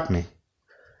wouldn't have shocked me.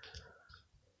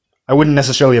 I wouldn't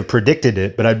necessarily have predicted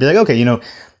it, but I'd be like, okay,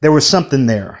 there was something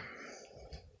there.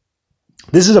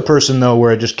 This is a person, though,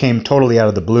 where it just came totally out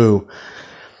of the blue.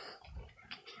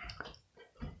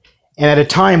 And at a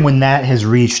time when that has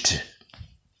reached,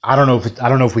 I don't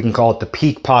know if we can call it the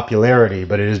peak popularity,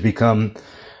 but it has become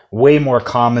way more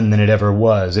common than it ever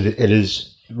was. It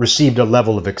has received a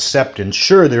level of acceptance.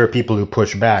 Sure, there are people who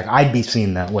push back. I'd be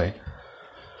seen that way,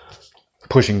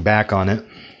 pushing back on it.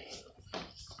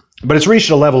 But it's reached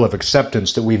a level of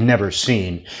acceptance that we've never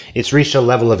seen. It's reached a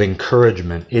level of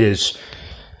encouragement. It is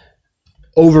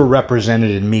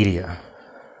overrepresented in media.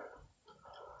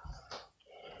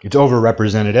 It's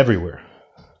overrepresented everywhere.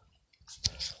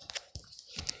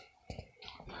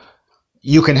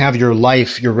 You can have your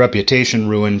life, your reputation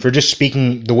ruined for just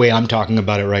speaking the way I'm talking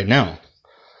about it right now.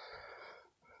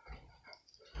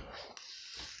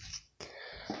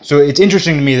 So it's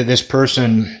interesting to me that this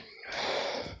person,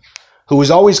 who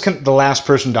was always the last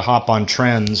person to hop on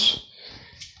trends,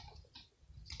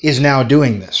 is now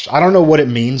doing this. I don't know what it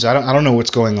means. I don't know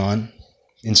what's going on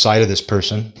inside of this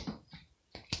person.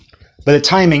 But the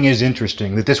timing is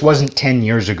interesting, that this wasn't 10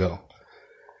 years ago.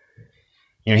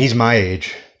 He's my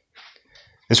age.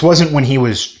 This wasn't when he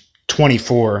was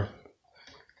 24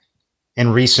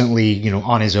 and recently,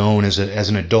 on his own as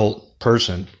an adult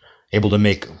person, able to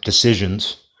make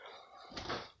decisions.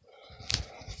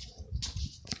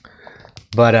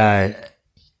 But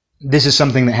this is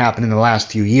something that happened in the last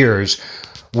few years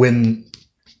when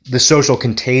the social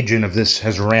contagion of this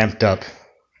has ramped up.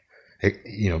 It's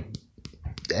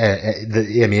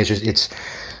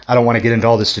I don't want to get into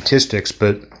all the statistics,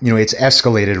 but it's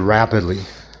escalated rapidly.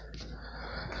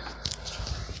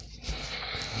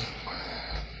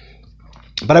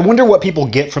 But I wonder what people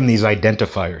get from these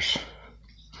identifiers.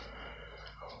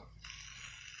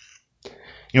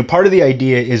 Part of the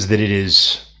idea is that it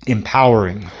is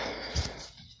empowering.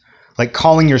 Like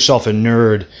calling yourself a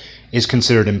nerd is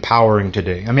considered empowering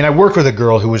today. I worked with a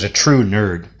girl who was a true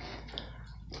nerd.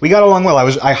 We got along well.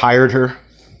 I hired her.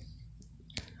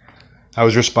 I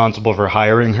was responsible for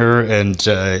hiring her, and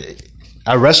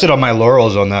I rested on my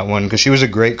laurels on that one because she was a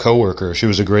great coworker. She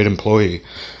was a great employee.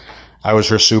 I was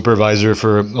her supervisor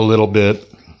for a little bit,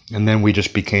 and then we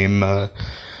just became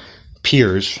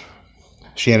peers.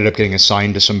 She ended up getting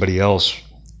assigned to somebody else.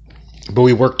 But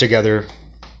we worked together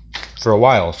for a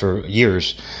while, for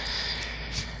years.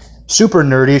 Super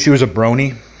nerdy. She was a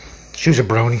brony. She was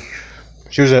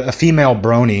a female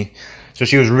brony. So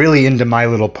she was really into My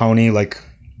Little Pony, like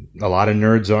a lot of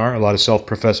nerds are, a lot of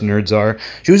self-professed nerds are.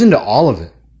 She was into all of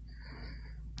it.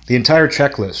 The entire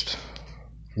checklist.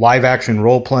 Live action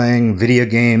role-playing, video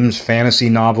games, fantasy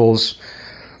novels,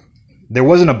 there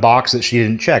wasn't a box that she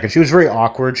didn't check. And she was very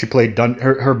awkward. She played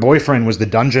her boyfriend was the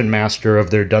dungeon master of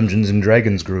their Dungeons and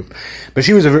Dragons group. But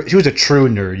she was a true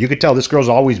nerd. You could tell this girl's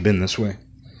always been this way.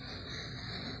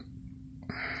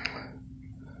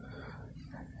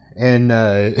 And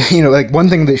like one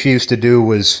thing that she used to do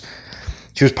was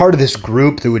she was part of this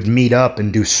group that would meet up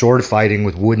and do sword fighting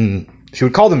with wooden. She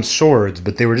would call them swords,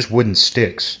 but they were just wooden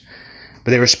sticks.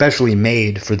 But they were specially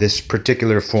made for this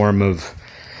particular form of.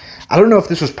 I don't know if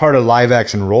this was part of live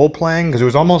action role playing because it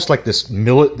was almost like this.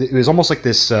 It was almost like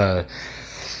this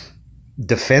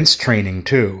defense training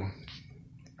too,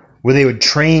 where they would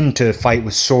train to fight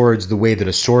with swords the way that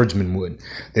a swordsman would.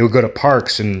 They would go to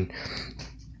parks and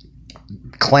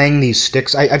clang these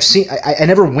sticks. I've seen. I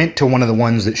never went to one of the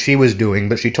ones that she was doing,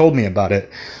 but she told me about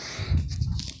it.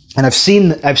 And I've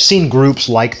seen groups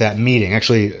like that meeting.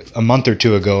 Actually, a month or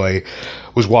two ago, I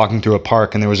was walking through a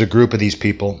park and there was a group of these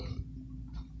people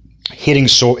hitting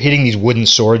these wooden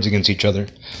swords against each other.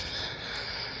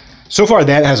 So far,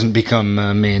 that hasn't become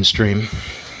mainstream.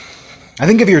 I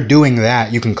think if you're doing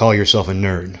that, you can call yourself a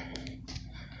nerd.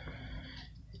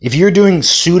 If you're doing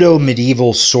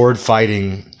pseudo-medieval sword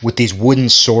fighting with these wooden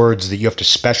swords that you have to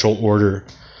special order,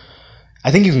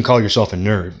 I think you can call yourself a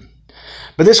nerd.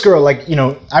 But this girl,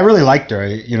 I really liked her.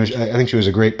 I think she was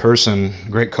a great person,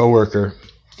 great coworker,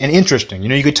 and interesting.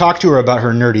 You could talk to her about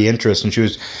her nerdy interests, and she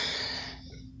was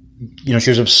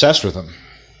obsessed with them.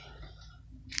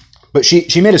 But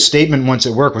she made a statement once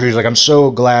at work where she was like, "I'm so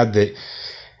glad that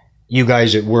you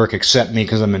guys at work accept me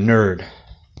because I'm a nerd."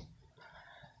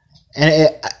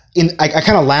 And I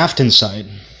kind of laughed inside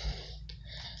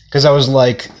because I was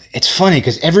like, it's funny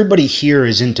because everybody here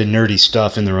is into nerdy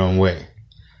stuff in their own way.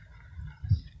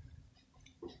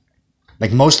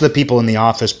 Like most of the people in the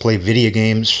office play video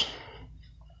games.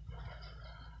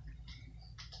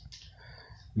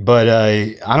 But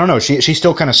I don't know. She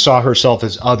still kind of saw herself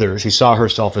as other. She saw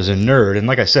herself as a nerd. And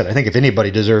like I said, I think if anybody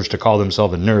deserves to call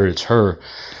themselves a nerd, it's her.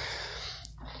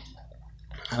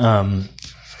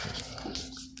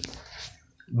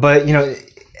 But,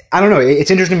 I don't know.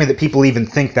 It's interesting to me that people even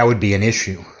think that would be an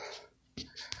issue.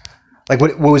 Like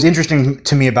what was interesting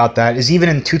to me about that is even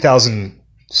in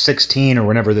 2016 or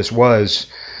whenever this was,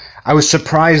 I was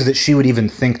surprised that she would even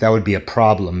think that would be a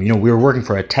problem. We were working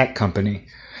for a tech company.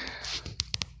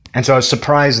 And so I was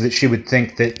surprised that she would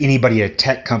think that anybody at a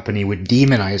tech company would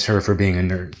demonize her for being a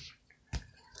nerd.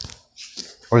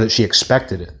 Or that she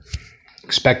expected it.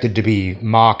 Expected to be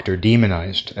mocked or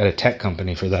demonized at a tech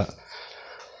company for that.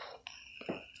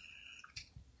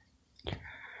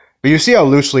 But you see how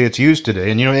loosely it's used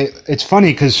today. And, it's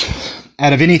funny because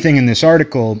out of anything in this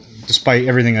article, despite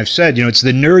everything I've said, it's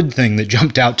the nerd thing that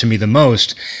jumped out to me the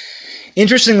most.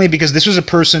 Interestingly, because this was a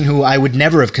person who I would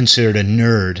never have considered a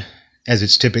nerd as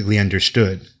it's typically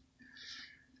understood.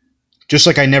 Just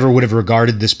like I never would have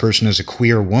regarded this person as a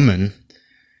queer woman,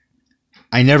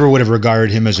 I never would have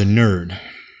regarded him as a nerd.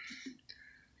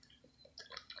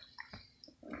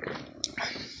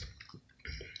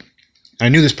 I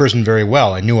knew this person very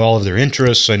well. I knew all of their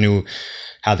interests. I knew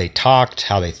how they talked,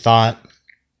 how they thought.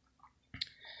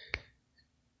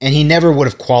 And he never would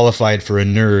have qualified for a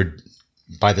nerd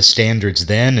by the standards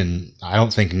then, and I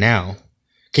don't think now.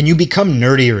 Can you become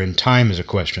nerdier in time is a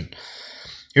question.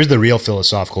 Here's the real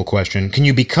philosophical question. Can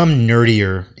you become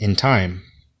nerdier in time?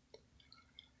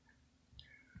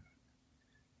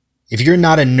 If you're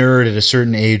not a nerd at a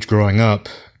certain age growing up,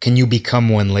 can you become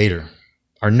one later?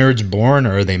 Are nerds born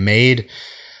or are they made?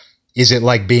 Is it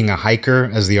like being a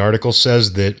hiker, as the article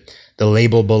says, that the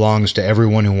label belongs to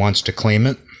everyone who wants to claim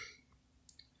it?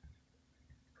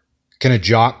 Can a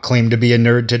jock claim to be a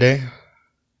nerd today?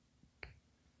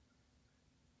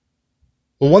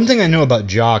 Well, one thing I know about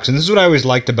jocks, and this is what I always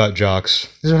liked about jocks.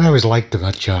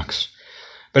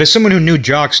 But as someone who knew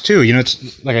jocks too,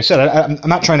 it's like I said, I'm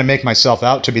not trying to make myself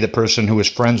out to be the person who was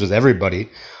friends with everybody.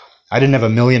 I didn't have a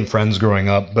million friends growing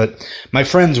up, but my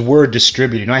friends were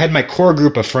distributed. I had my core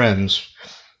group of friends.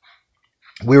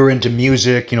 We were into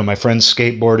music, my friends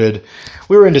skateboarded.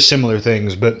 We were into similar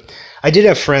things, but I did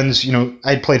have friends,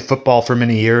 I'd played football for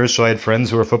many years, so I had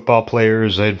friends who were football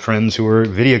players. I had friends who were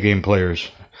video game players.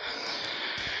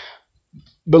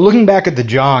 But looking back at the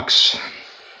jocks,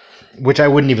 which I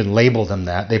wouldn't even label them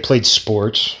that, they played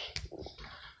sports.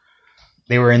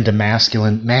 They were into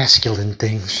masculine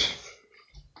things.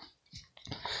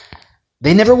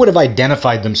 They never would have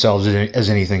identified themselves as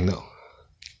anything, though.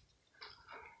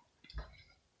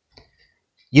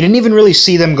 You didn't even really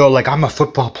see them go like, I'm a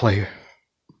football player.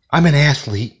 I'm an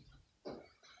athlete.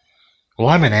 Well,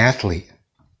 I'm an athlete.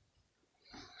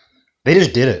 They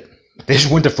just did it. They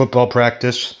just went to football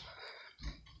practice.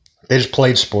 They just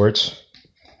played sports.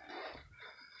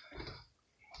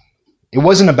 It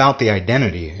wasn't about the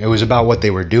identity. It was about what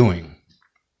they were doing.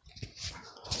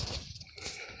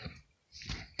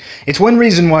 It's one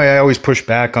reason why I always push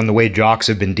back on the way jocks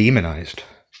have been demonized.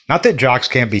 Not that jocks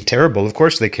can't be terrible. Of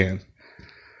course they can.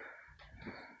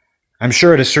 I'm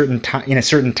sure at a certain time, in a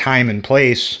certain time and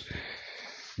place,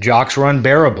 jocks were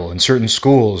unbearable. In certain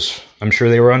schools, I'm sure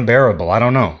they were unbearable. I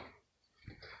don't know.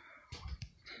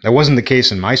 That wasn't the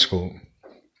case in my school.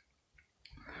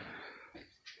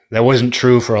 That wasn't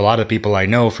true for a lot of people I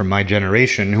know from my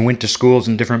generation who went to schools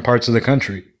in different parts of the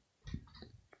country.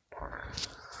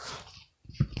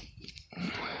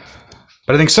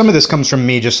 But I think some of this comes from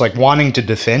me just like wanting to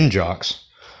defend jocks.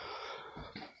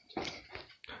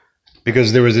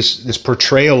 Because there was this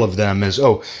portrayal of them as,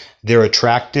 oh, they're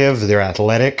attractive, they're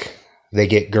athletic, they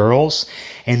get girls,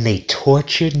 and they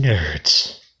torture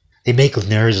nerds. They make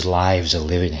nerds' lives a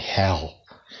living hell.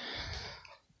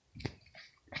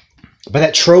 But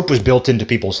that trope was built into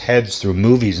people's heads through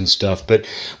movies and stuff. But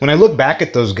when I look back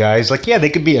at those guys, like, yeah, they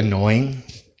could be annoying.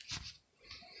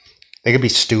 They could be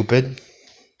stupid.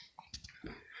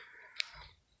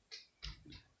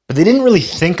 But they didn't really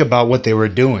think about what they were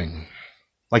doing.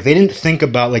 Like, they didn't think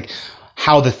about, like,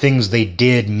 how the things they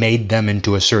did made them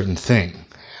into a certain thing.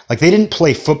 Like, they didn't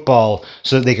play football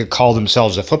so that they could call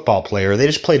themselves a football player. They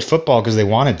just played football because they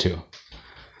wanted to.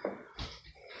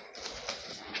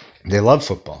 They love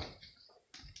football.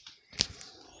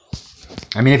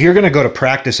 I mean, if you're going to go to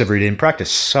practice every day, and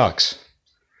practice sucks.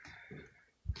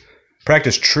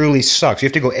 Practice truly sucks. You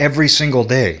have to go every single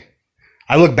day.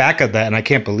 I look back at that and I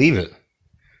can't believe it.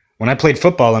 When I played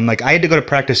football, I'm like, I had to go to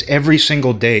practice every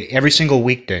single day, every single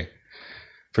weekday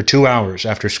for 2 hours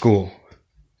after school.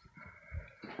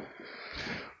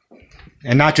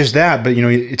 And not just that, but, you know,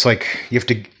 it's like you have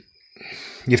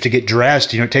to get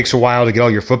dressed. You know, it takes a while to get all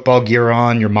your football gear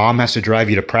on. Your mom has to drive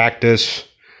you to practice.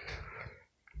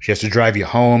 She has to drive you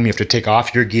home. You have to take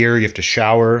off your gear. You have to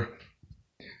shower.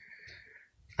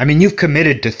 I mean, you've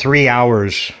committed to 3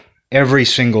 hours every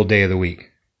single day of the week.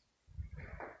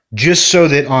 Just so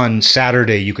that on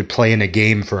Saturday you could play in a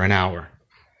game for an hour.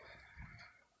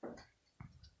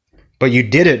 But you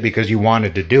did it because you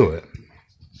wanted to do it.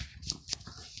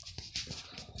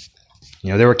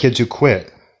 You know, there were kids who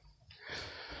quit.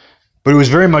 But it was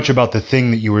very much about the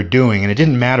thing that you were doing, and it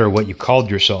didn't matter what you called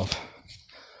yourself.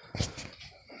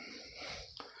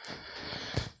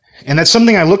 And that's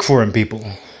something I look for in people.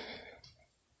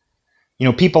 You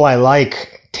know, people I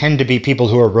like tend to be people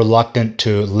who are reluctant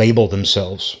to label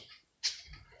themselves.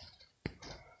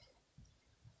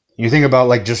 You think about,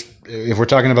 like, just if we're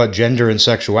talking about gender and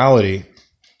sexuality,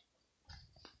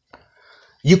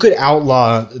 you could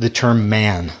outlaw the term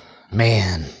man.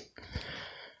 Man.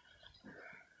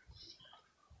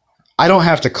 I don't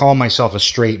have to call myself a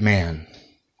straight man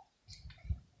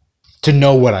to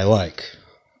know what I like.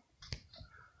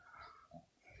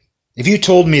 If you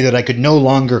told me that I could no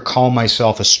longer call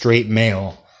myself a straight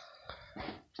male,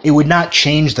 it would not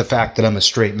change the fact that I'm a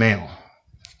straight male.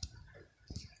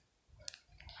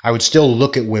 I would still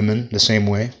look at women the same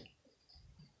way.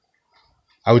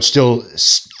 I would still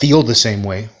feel the same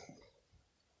way.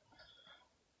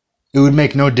 It would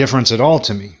make no difference at all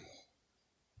to me.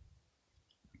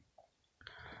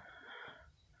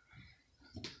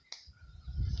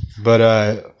 But,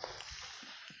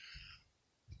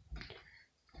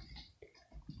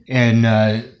 you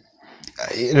know,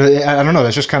 I don't know,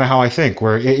 that's just kind of how I think,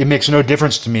 where it makes no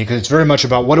difference to me because it's very much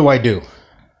about what do I do?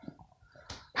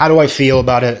 How do I feel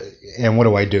about it? And what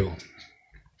do I do?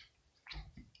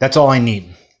 That's all I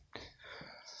need.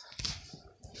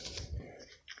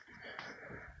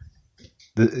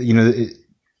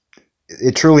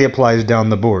 It truly applies down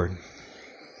the board.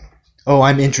 Oh,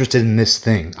 I'm interested in this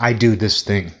thing. I do this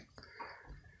thing.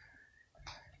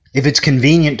 If it's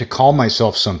convenient to call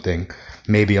myself something,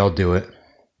 maybe I'll do it.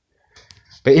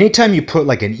 But anytime you put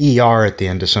like an ER at the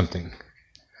end of something,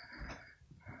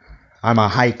 I'm a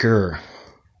hiker,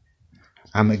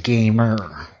 I'm a gamer.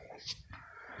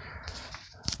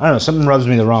 I don't know, something rubs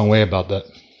me the wrong way about that.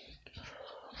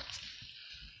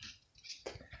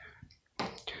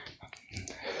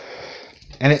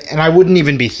 And I wouldn't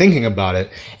even be thinking about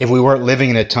it if we weren't living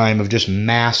in a time of just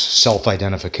mass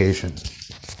self-identification.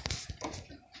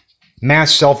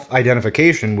 Mass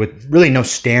self-identification with really no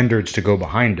standards to go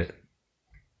behind it.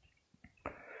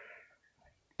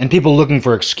 And people looking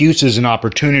for excuses and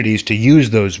opportunities to use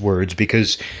those words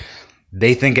because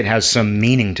they think it has some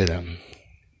meaning to them.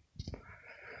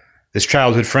 This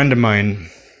childhood friend of mine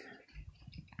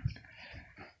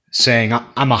saying,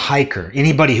 I'm a hiker.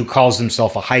 Anybody who calls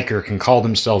themselves a hiker can call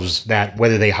themselves that,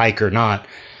 whether they hike or not.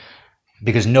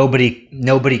 because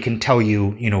nobody can tell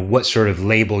you, what sort of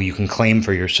label you can claim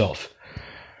for yourself.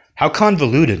 How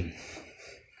convoluted.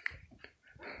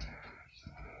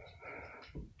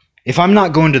 If I'm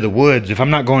not going to the woods, if I'm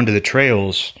not going to the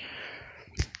trails,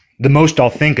 the most I'll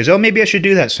think is, oh, maybe I should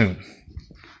do that soon.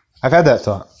 I've had that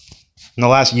thought. In the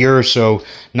last year or so,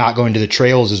 not going to the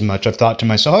trails as much, I've thought to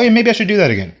myself, oh yeah, maybe I should do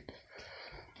that again.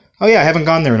 Oh yeah, I haven't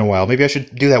gone there in a while. Maybe I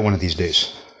should do that one of these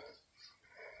days.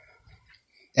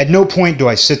 At no point do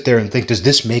I sit there and think, does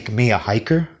this make me a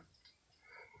hiker?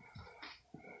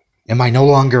 Am I no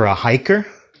longer a hiker?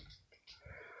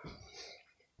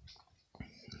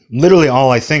 Literally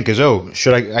all I think is, oh,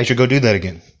 I should go do that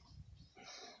again.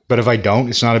 But if I don't,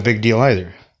 it's not a big deal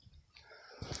either.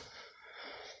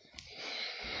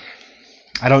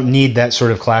 I don't need that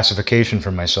sort of classification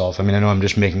for myself. I mean, I know I'm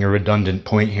just making a redundant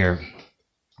point here.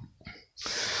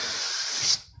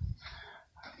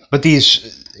 But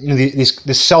this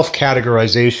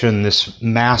self-categorization, this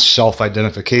mass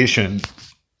self-identification,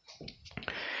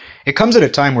 it comes at a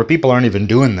time where people aren't even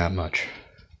doing that much.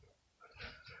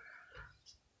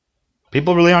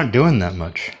 People really aren't doing that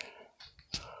much.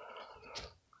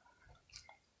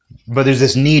 But there's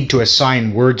this need to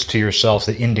assign words to yourself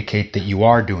that indicate that you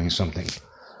are doing something,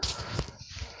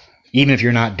 even if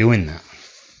you're not doing that.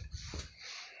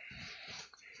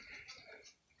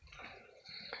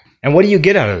 And what do you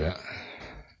get out of that?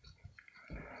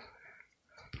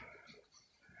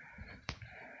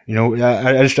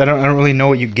 I don't really know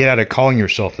what you get out of calling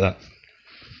yourself that.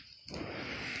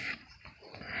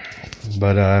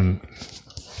 But I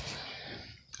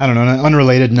don't know. On an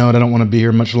unrelated note, I don't want to be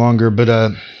here much longer. But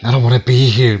I don't want to be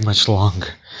here much longer.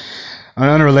 On an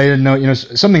unrelated note,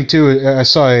 something too. I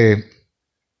saw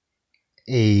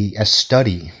a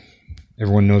study.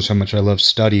 Everyone knows how much I love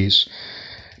studies.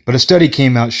 But a study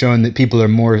came out showing that people are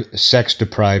more sex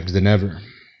deprived than ever.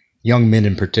 Young men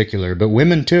in particular, but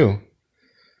women too.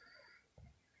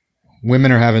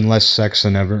 Women are having less sex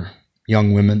than ever.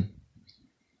 Young women.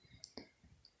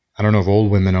 I don't know if old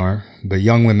women are, but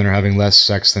young women are having less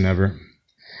sex than ever.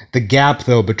 The gap,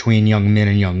 though, between young men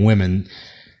and young women,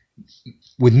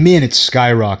 with men it's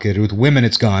skyrocketed, with women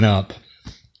it's gone up.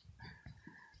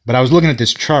 But I was looking at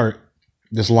this chart,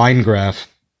 this line graph,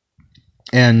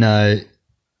 and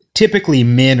typically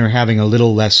men are having a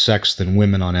little less sex than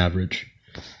women on average.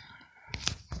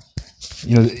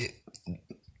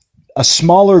 A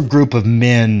smaller group of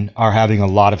men are having a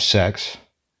lot of sex.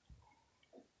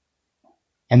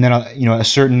 And then, a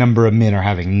certain number of men are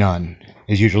having none,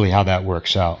 is usually how that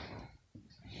works out.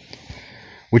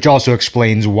 Which also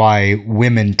explains why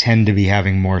women tend to be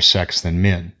having more sex than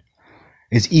men.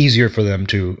 It's easier for them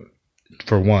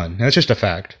for one. That's just a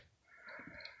fact.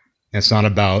 It's not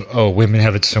about, oh, women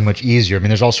have it so much easier. I mean,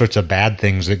 there's all sorts of bad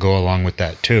things that go along with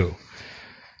that, too.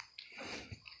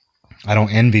 I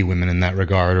don't envy women in that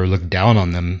regard or look down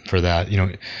on them for that.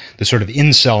 The sort of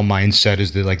incel mindset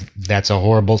is that, that's a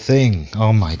horrible thing.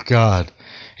 Oh my God.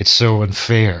 It's so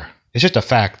unfair. It's just a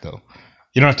fact, though.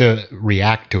 You don't have to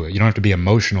react to it. You don't have to be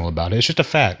emotional about it. It's just a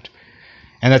fact.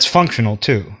 And that's functional,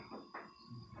 too.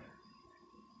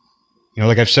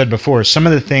 Like I've said before, some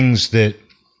of the things that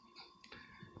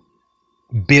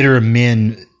bitter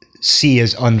men see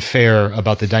as unfair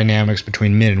about the dynamics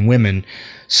between men and women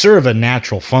serve a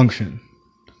natural function.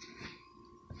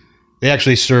 They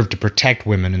actually serve to protect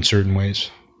women in certain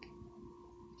ways.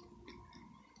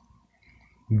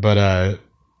 But I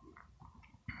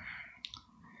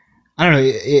don't know,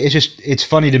 it's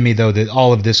funny to me though that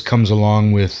all of this comes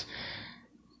along with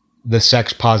the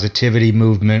sex positivity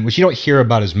movement, which you don't hear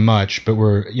about as much, but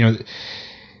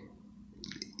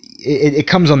it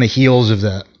comes on the heels of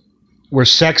that, where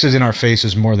sex is in our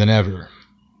faces more than ever.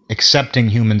 Accepting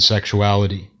human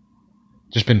sexuality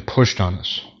just been pushed on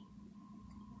us.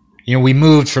 We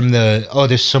moved from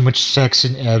there's so much sex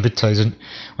in advertising.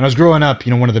 When I was growing up,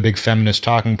 one of the big feminist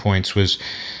talking points was,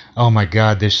 oh my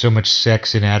God, there's so much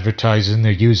sex in advertising.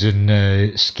 They're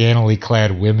using scantily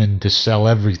clad women to sell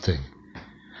everything.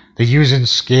 They're using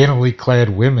scantily clad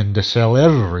women to sell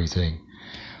everything.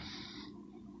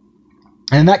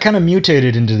 And that kind of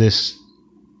mutated into this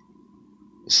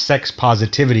sex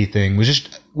positivity thing,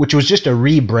 which was just a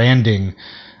rebranding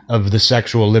of the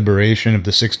sexual liberation of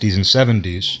the 60s and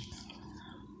 70s.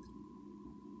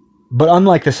 But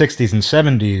unlike the 60s and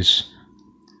 70s,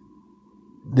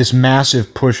 this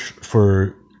massive push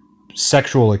for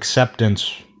sexual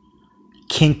acceptance,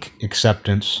 kink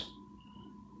acceptance,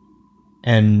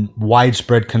 and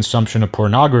widespread consumption of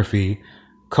pornography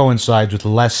coincides with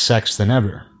less sex than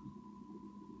ever.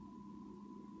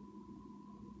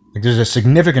 There's a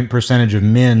significant percentage of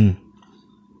men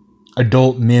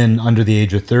adult men under the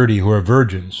age of 30 who are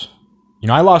virgins.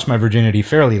 I lost my virginity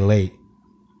fairly late.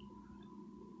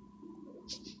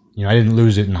 I didn't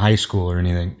lose it in high school or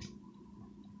anything.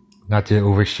 Not to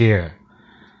overshare.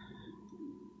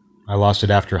 I lost it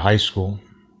after high school.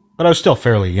 But I was still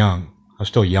fairly young. I was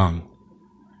still young.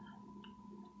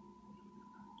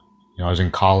 I was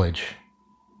in college.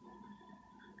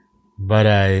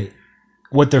 But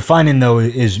what they're finding, though,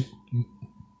 is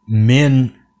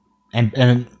men and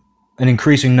an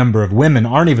increasing number of women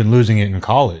aren't even losing it in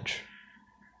college.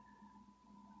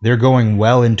 They're going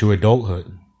well into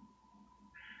adulthood.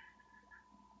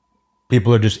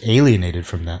 People are just alienated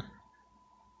from that.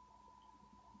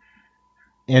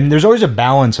 And there's always a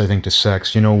balance, I think, to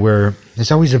sex, where there's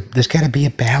got to be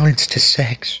a balance to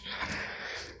sex.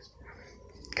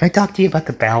 Can I talk to you about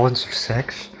the balance of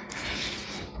sex?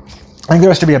 I think there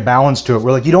has to be a balance to it,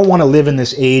 where you don't want to live in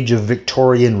this age of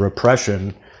Victorian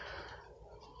repression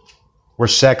where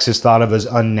sex is thought of as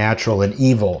unnatural and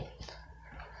evil.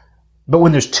 But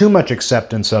when there's too much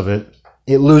acceptance of it,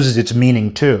 it loses its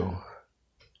meaning too.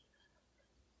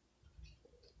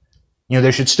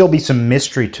 There should still be some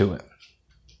mystery to it.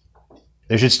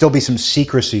 There should still be some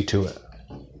secrecy to it.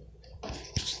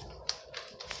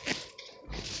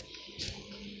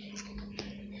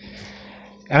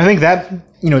 And I think that,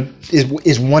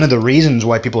 is one of the reasons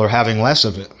why people are having less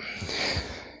of it.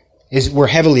 Is we're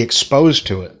heavily exposed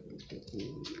to it.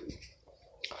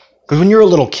 Because when you're a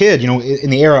little kid, in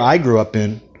the era I grew up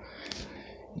in,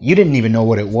 you didn't even know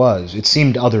what it was. It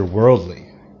seemed otherworldly.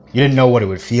 You didn't know what it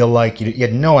would feel like. You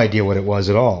had no idea what it was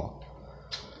at all.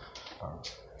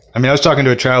 I was talking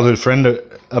to a childhood friend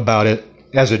about it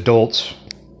as adults.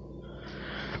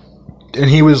 And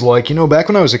he was like, back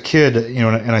when I was a kid,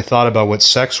 and I thought about what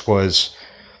sex was,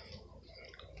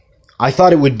 he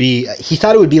thought it would be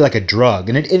like a drug.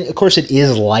 And of course it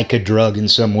is like a drug in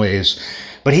some ways.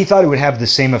 But he thought it would have the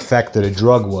same effect that a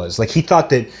drug was. He thought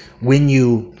that when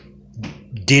you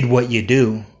did what you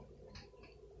do,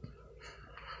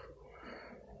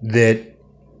 that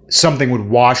something would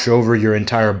wash over your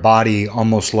entire body,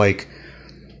 almost like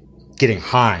getting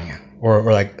high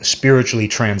or like spiritually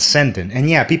transcendent. And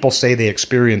yeah, people say they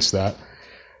experience that.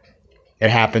 It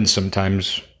happens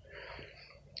sometimes.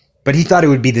 But he thought it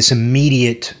would be this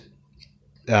immediate.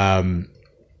 He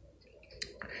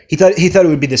thought it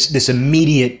would be this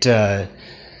immediate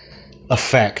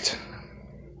effect,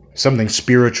 something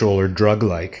spiritual or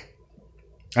drug-like.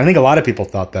 I think a lot of people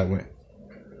thought that way.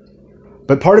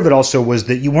 But part of it also was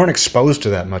that you weren't exposed to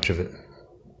that much of it.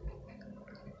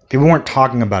 People weren't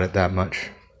talking about it that much.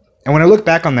 And when I look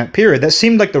back on that period, that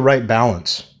seemed like the right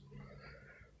balance.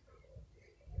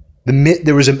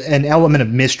 There was an element of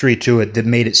mystery to it that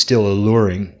made it still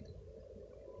alluring.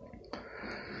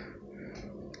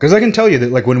 Because I can tell you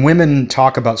that when women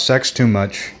talk about sex too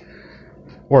much,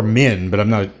 or men, but I'm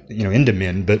not into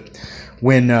men, but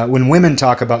when women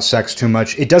talk about sex too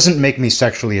much, it doesn't make me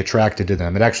sexually attracted to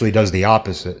them. It actually does the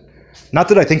opposite. Not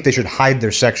that I think they should hide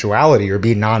their sexuality or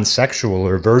be non-sexual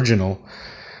or virginal.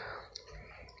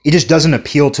 It just doesn't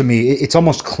appeal to me. It's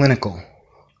almost clinical.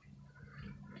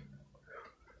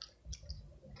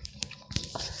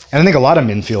 And I think a lot of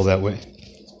men feel that way.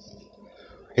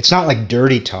 It's not like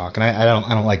dirty talk, and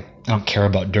I don't care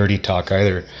about dirty talk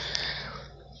either.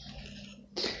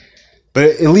 But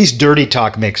at least dirty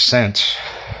talk makes sense.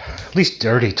 At least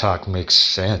dirty talk makes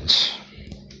sense.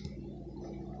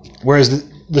 Whereas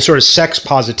the sort of sex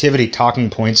positivity talking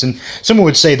points, and someone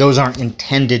would say those aren't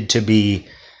intended to be,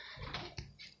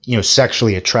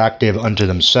 sexually attractive unto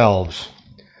themselves.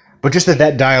 But just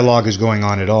that dialogue is going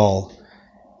on at all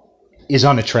is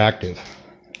unattractive.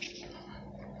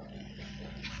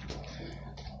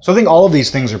 So I think all of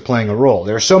these things are playing a role.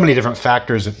 There are so many different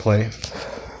factors at play.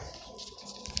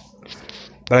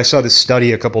 But I saw this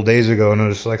study a couple days ago, and I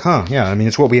was like,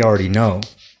 it's what we already know.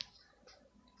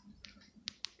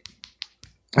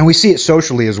 And we see it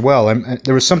socially as well.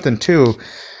 There was something, too.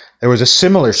 There was a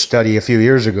similar study a few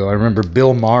years ago. I remember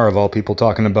Bill Maher, of all people,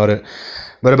 talking about it.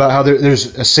 But about how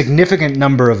there's a significant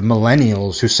number of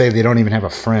millennials who say they don't even have a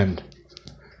friend.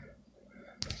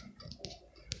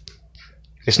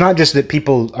 It's not just that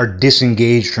people are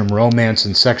disengaged from romance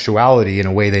and sexuality in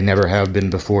a way they never have been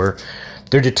before.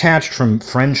 They're detached from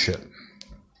friendship.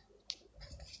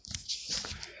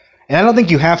 And I don't think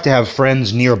you have to have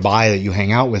friends nearby that you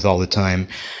hang out with all the time.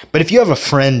 But if you have a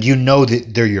friend, you know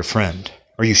that they're your friend.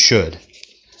 Or you should.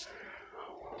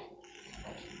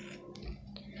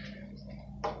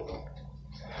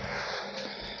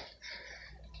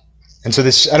 And so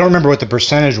I don't remember what the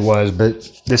percentage was,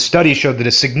 but this study showed that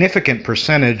a significant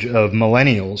percentage of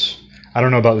millennials, I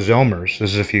don't know about Zoomers,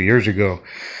 this is a few years ago,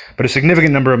 but But a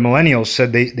significant number of millennials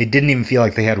said they didn't even feel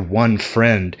like they had one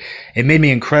friend. It made me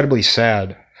incredibly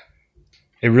sad.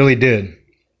 It really did.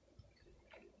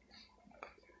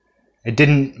 It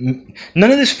didn't.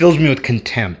 None of this fills me with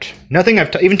contempt. Nothing.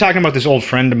 Even talking about this old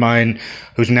friend of mine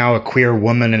who's now a queer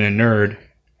woman and a nerd.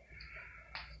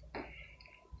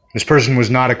 This person was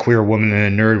not a queer woman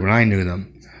and a nerd when I knew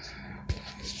them.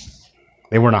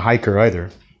 They weren't a hiker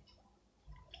either.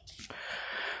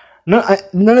 None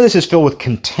of this is filled with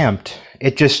contempt.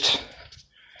 It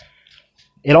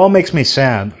all makes me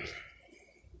sad.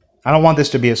 I don't want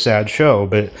this to be a sad show,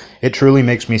 but it truly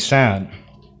makes me sad.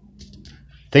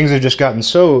 Things have just gotten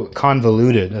so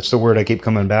convoluted. That's the word I keep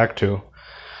coming back to.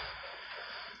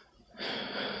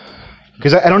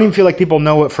 Because I don't even feel like people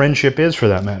know what friendship is, for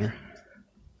that matter.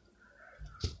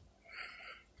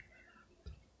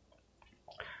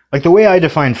 Like, the way I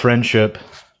define friendship,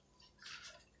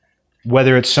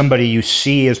 whether it's somebody you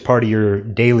see as part of your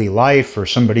daily life or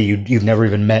somebody you've never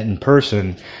even met in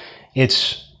person,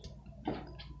 it's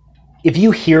if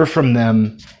you hear from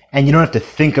them and you don't have to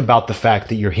think about the fact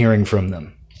that you're hearing from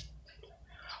them.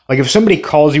 Like, if somebody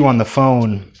calls you on the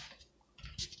phone,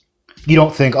 you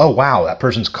don't think, oh, wow, that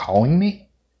person's calling me?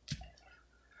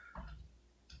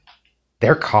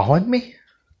 They're calling me?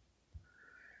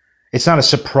 It's not a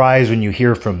surprise when you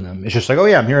hear from them. It's just like, oh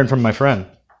yeah, I'm hearing from my friend.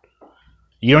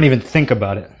 You don't even think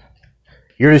about it.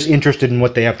 You're just interested in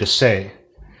what they have to say.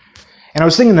 And I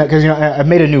was thinking that because, I've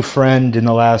made a new friend in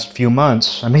the last few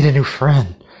months. I made a new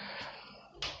friend.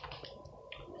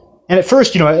 And at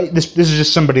first, this is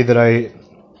just somebody that I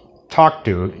talked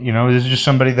to. This is just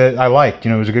somebody that I liked. He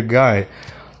was a good guy.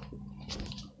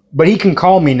 But he can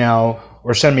call me now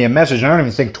or send me a message, and I don't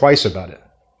even think twice about it.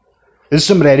 This is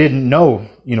somebody I didn't know,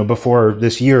 before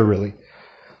this year, really.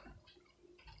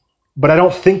 But I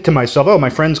don't think to myself, oh, my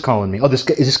friend's calling me. Oh, is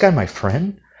this guy my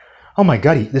friend? Oh my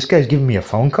God, this guy's giving me a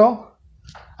phone call?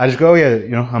 I just go, oh,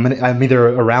 yeah, I'm either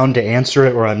around to answer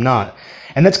it or I'm not.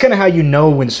 And that's kind of how you know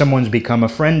when someone's become a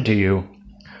friend to you.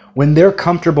 When they're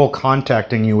comfortable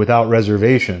contacting you without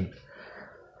reservation,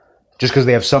 just because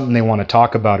they have something they want to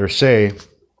talk about or say,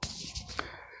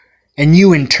 and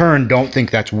you in turn don't think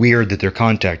that's weird that they're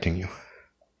contacting you.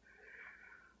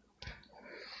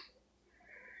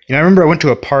 I remember I went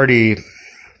to a party,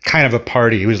 kind of a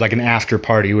party. It was like an after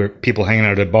party where people hanging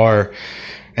out at a bar.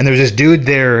 And there was this dude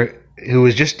there who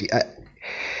was just...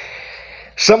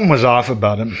 something was off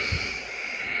about him.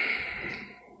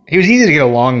 He was easy to get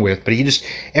along with, but he just...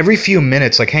 Every few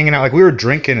minutes, like hanging out, like we were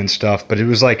drinking and stuff, but it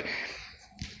was like...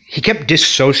 He kept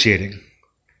dissociating.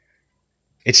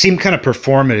 It seemed kind of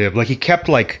performative. Like he kept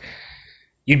like...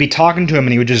 You'd be talking to him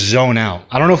and he would just zone out.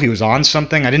 I don't know if he was on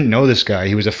something. I didn't know this guy.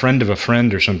 He was a friend of a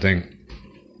friend or something.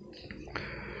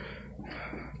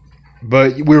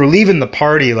 But we were leaving the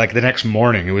party like the next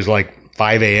morning. It was like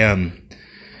 5 a.m.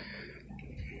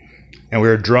 And we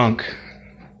were drunk.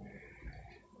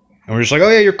 And we're just like, oh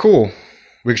yeah, you're cool.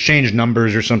 We exchanged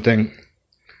numbers or something.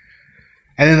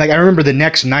 And then I remember the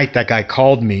next night that guy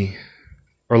called me.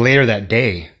 Or later that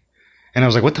day. And I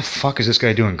was like, what the fuck is this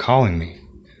guy doing calling me?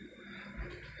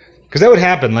 Because that would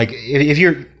happen. Like, if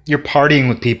you're partying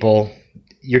with people,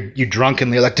 you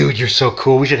drunkenly like, dude, you're so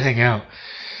cool, we should hang out.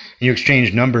 And you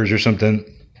exchange numbers or something.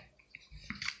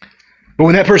 But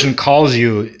when that person calls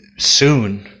you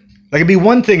soon, like, it'd be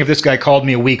one thing if this guy called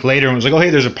me a week later and was like, oh, hey,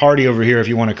 there's a party over here if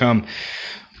you want to come.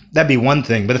 That'd be one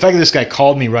thing. But the fact that this guy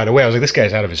called me right away, I was like, this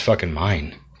guy's out of his fucking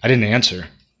mind. I didn't answer.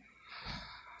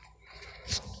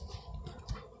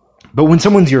 But when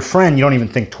someone's your friend, you don't even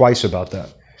think twice about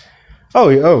that.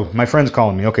 Oh, my friend's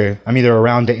calling me. Okay, I'm either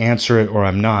around to answer it or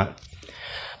I'm not.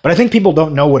 But I think people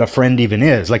don't know what a friend even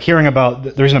is. Like, hearing about,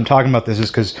 the reason I'm talking about this is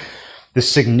because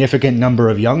this significant number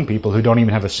of young people who don't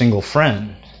even have a single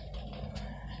friend.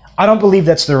 I don't believe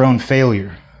that's their own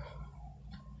failure.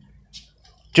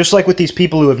 Just like with these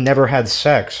people who have never had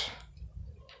sex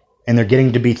and they're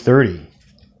getting to be 30.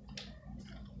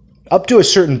 Up to a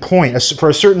certain point, for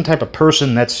a certain type of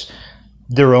person, that's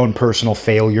their own personal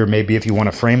failure, maybe, if you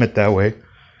want to frame it that way.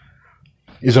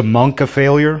 Is a monk a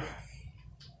failure?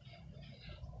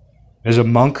 Is a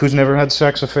monk who's never had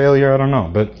sex a failure? I don't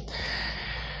know. But,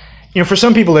 for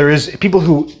some people, there is... People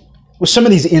who... With some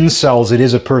of these incels, it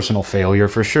is a personal failure,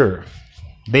 for sure.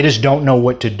 They just don't know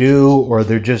what to do, or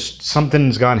they're just...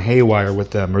 Something's gone haywire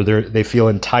with them, or they feel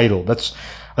entitled. That's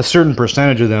a certain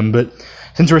percentage of them, but...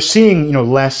 Since we're seeing,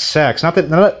 less sex, I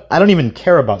don't even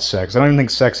care about sex. I don't even think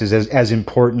sex is as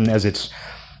important as it's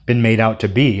been made out to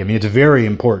be. I mean, it's very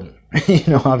important.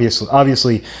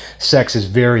 Obviously, sex is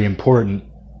very important,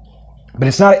 but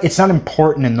it's not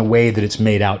important in the way that it's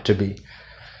made out to be.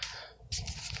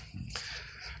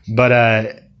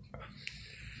 But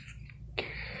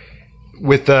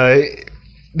with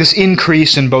this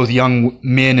increase in both young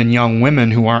men and young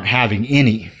women who aren't having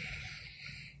any.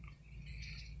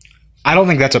 I don't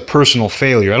think that's a personal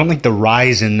failure. I don't think the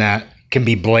rise in that can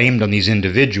be blamed on these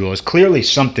individuals. Clearly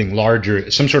something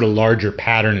larger, some sort of larger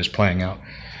pattern is playing out.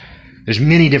 There's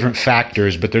many different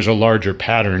factors, but there's a larger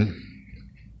pattern.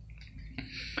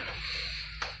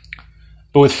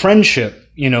 But with friendship,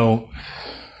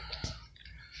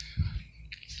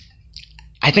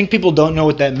 I think people don't know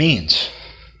what that means.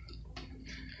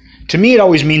 To me, it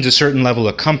always means a certain level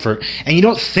of comfort, and you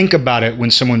don't think about it when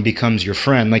someone becomes your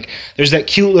friend. Like, there's that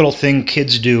cute little thing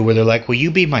kids do where they're like, will you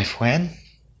be my friend?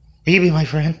 Will you be my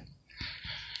friend?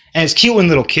 And it's cute when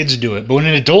little kids do it, but when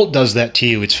an adult does that to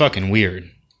you, it's fucking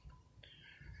weird.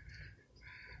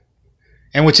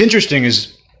 And what's interesting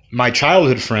is my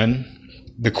childhood friend,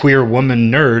 the queer woman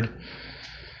nerd,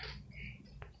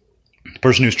 the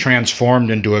person who's transformed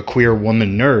into a queer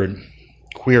woman nerd,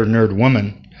 queer nerd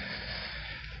woman,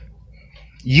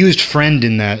 used friend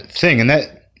in that thing, and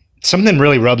that something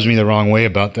really rubs me the wrong way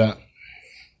about that.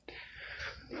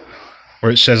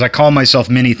 Where it says, I call myself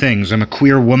many things. I'm a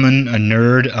queer woman, a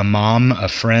nerd, a mom, a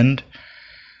friend.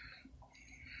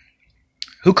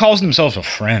 Who calls themselves a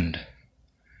friend?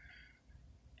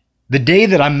 The day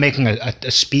that I'm making a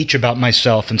speech about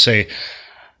myself and say,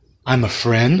 I'm a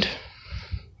friend,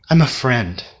 I'm a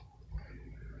friend.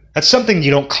 That's something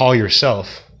you don't call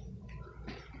yourself.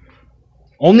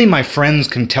 Only my friends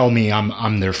can tell me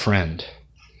I'm their friend.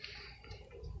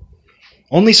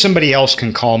 Only somebody else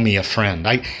can call me a friend.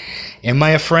 Am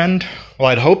I a friend? Well,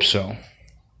 I'd hope so.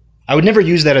 I would never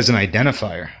use that as an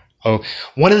identifier. Oh,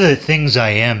 one of the things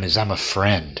I am is I'm a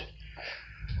friend.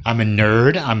 I'm a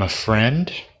nerd. I'm a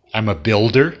friend. I'm a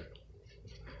builder.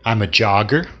 I'm a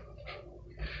jogger.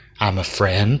 I'm a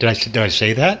friend. Did I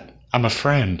say that? I'm a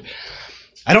friend.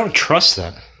 I don't trust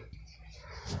that.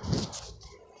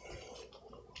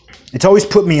 It's always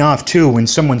put me off, too, when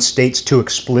someone states too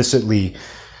explicitly,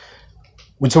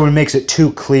 when someone makes it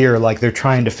too clear, like they're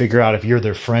trying to figure out if you're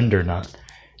their friend or not.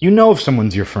 You know if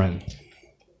someone's your friend.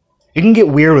 It can get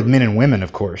weird with men and women,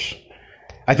 of course.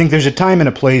 I think there's a time and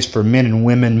a place for men and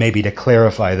women maybe to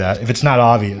clarify that, if it's not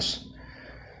obvious.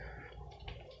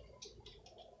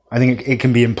 I think it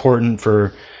can be important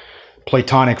for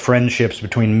platonic friendships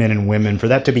between men and women, for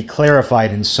that to be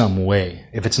clarified in some way.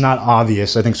 If it's not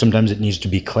obvious, I think sometimes it needs to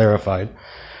be clarified.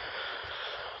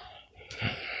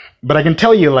 But I can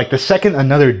tell you, like, the second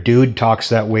another dude talks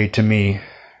that way to me,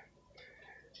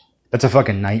 that's a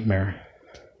fucking nightmare.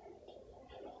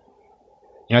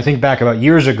 I think back about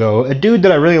years ago, a dude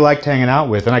that I really liked hanging out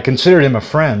with, and I considered him a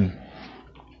friend.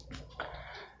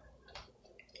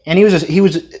 And he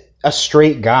was a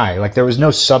straight guy. Like, there was no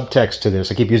subtext to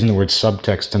this. I keep using the word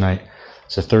subtext tonight.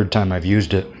 It's the third time I've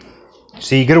used it.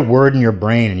 See, you get a word in your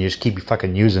brain and you just keep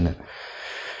fucking using it.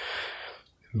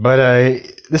 But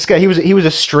this guy, he was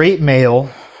a straight male,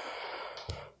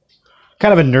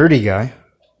 kind of a nerdy guy.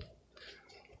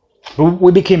 But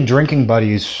we became drinking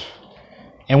buddies.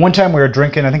 And one time we were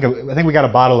drinking, I think we got a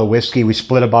bottle of whiskey. We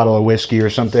split a bottle of whiskey or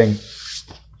something.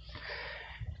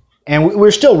 And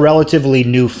we're still relatively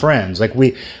new friends. Like,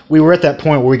 we were at that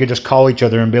point where we could just call each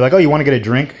other and be like, oh, you want to get a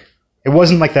drink? It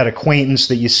wasn't like that acquaintance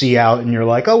that you see out and you're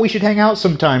like, oh, we should hang out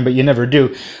sometime, but you never do.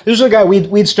 This was a guy,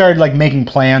 we'd started like making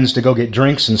plans to go get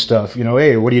drinks and stuff.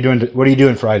 Hey, what are you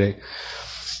doing Friday?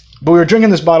 But we were drinking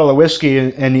this bottle of whiskey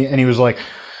and he was like,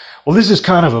 well, this is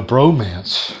kind of a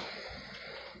bromance.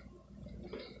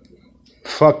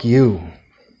 Fuck you.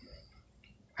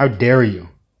 How dare you?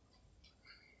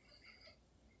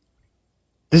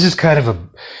 This is kind of a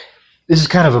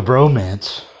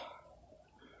bromance.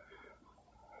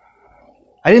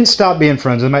 I didn't stop being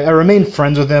friends with him. I remained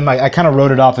friends with him. I kind of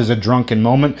wrote it off as a drunken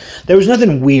moment. There was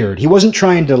nothing weird. He wasn't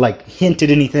trying to like hint at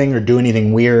anything or do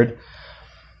anything weird.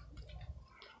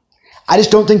 I just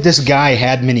don't think this guy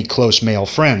had many close male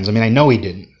friends. I mean, I know he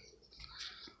didn't.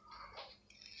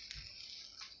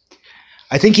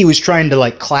 I think he was trying to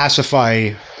like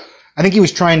classify. I think he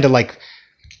was trying to like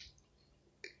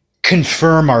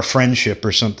confirm our friendship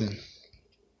or something.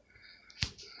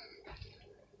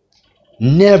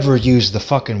 Never use the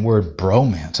fucking word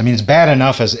bromance. I mean, it's bad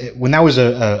enough when that was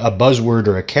a buzzword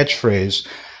or a catchphrase,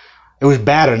 it was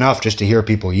bad enough just to hear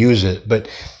people use it. But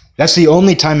that's the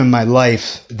only time in my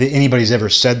life that anybody's ever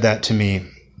said that to me.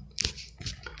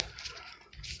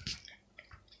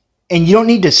 And you don't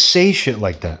need to say shit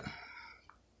like that.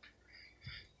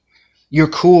 You're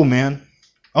cool, man.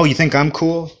 Oh, you think I'm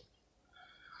cool?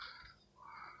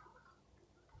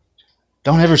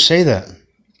 Don't ever say that.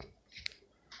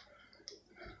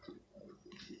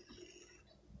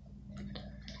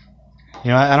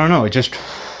 I don't know. It just...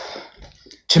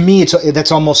 to me,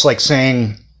 that's almost like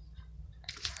saying,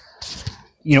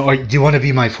 do you want to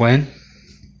be my friend?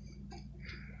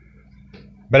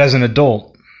 But as an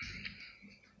adult.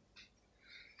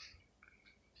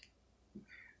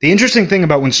 The interesting thing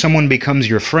about when someone becomes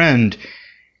your friend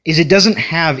is it doesn't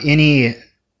have any,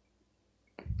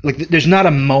 there's not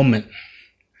a moment.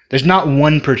 There's not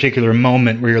one particular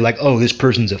moment where you're like, oh, this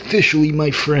person's officially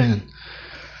my friend.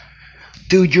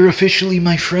 Dude, you're officially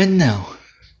my friend now.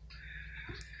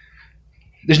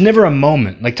 There's never a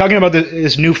moment. Like talking about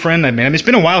this new friend I made. I mean, it's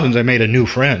been a while since I made a new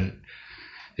friend.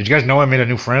 Did you guys know I made a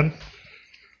new friend?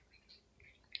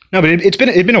 No, but it's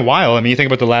been a while. I mean, you think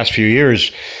about the last few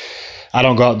years. I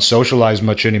don't go out and socialize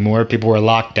much anymore. People were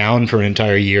locked down for an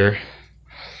entire year.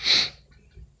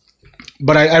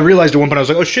 But I realized at one point, I was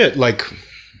like, oh shit, I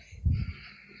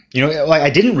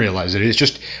didn't realize it. It's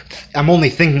just, I'm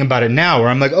only thinking about it now where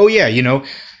I'm like, oh yeah,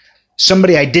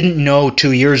 somebody I didn't know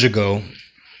 2 years ago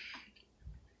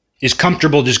is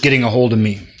comfortable just getting a hold of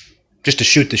me just to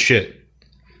shoot the shit.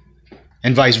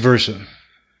 And vice versa.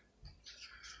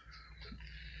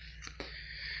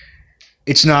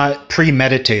 It's not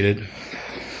premeditated.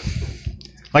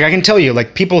 I can tell you,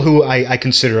 people who I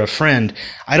consider a friend,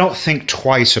 I don't think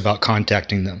twice about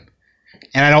contacting them.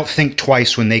 And I don't think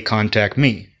twice when they contact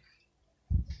me.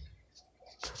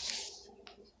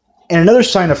 And another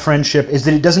sign of friendship is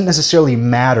that it doesn't necessarily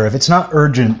matter. If it's not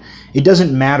urgent, it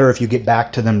doesn't matter if you get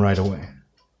back to them right away.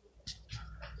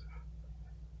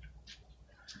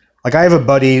 I have a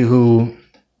buddy who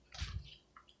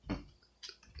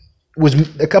was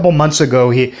a couple months ago,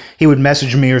 he would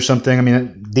message me or something. I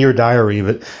mean, Dear Diary,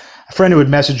 but a friend who would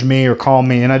message me or call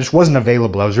me, and I just wasn't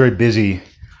available. I was very busy.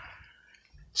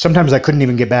 Sometimes I couldn't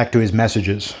even get back to his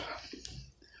messages.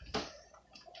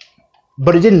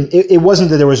 But it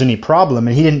wasn't that there was any problem,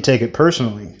 and he didn't take it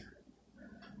personally.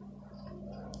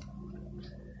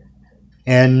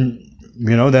 And,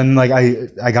 then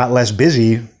I got less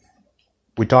busy.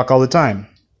 We talk all the time.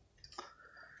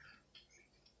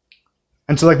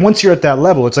 And so once you're at that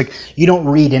level, it's you don't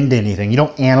read into anything. You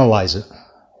don't analyze it.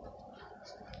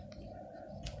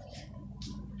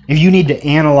 If you need to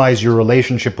analyze your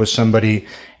relationship with somebody,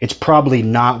 it's probably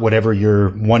not whatever you're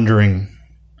wondering.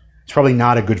 It's probably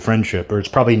not a good friendship, or it's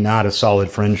probably not a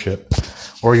solid friendship,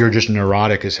 or you're just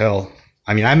neurotic as hell.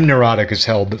 I mean, I'm neurotic as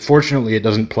hell, but fortunately it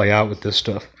doesn't play out with this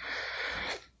stuff.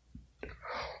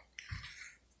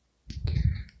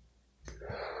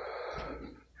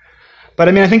 But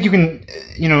I mean, I think you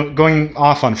can, going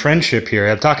off on friendship here,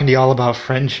 I'm talking to you all about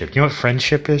friendship. Do you know what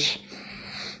friendship is?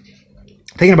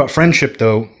 Thinking about friendship,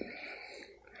 though,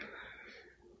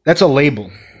 that's a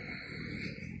label.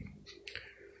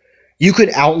 You could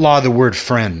outlaw the word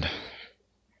friend.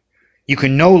 You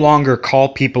can no longer call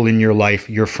people in your life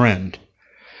your friend.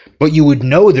 But you would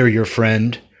know they're your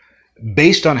friend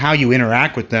based on how you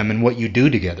interact with them and what you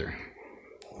do together.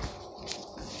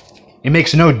 It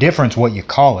makes no difference what you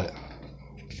call it.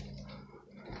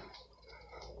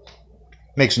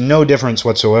 Makes no difference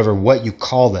whatsoever what you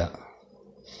call that.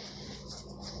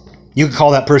 You could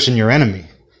call that person your enemy.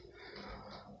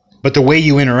 But the way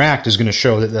you interact is going to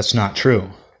show that that's not true.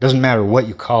 It doesn't matter what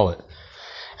you call it.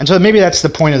 And so maybe that's the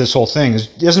point of this whole thing. Is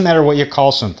it doesn't matter what you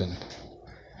call something.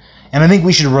 And I think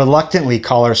we should reluctantly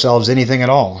call ourselves anything at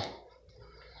all.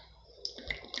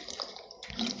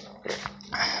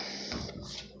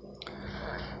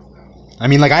 I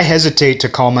mean, I hesitate to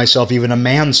call myself even a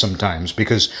man sometimes,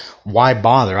 because why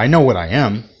bother? I know what I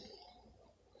am.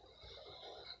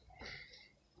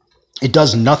 It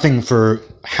does nothing for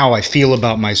how I feel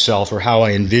about myself or how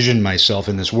I envision myself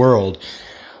in this world,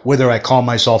 whether I call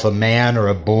myself a man or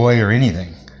a boy or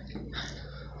anything.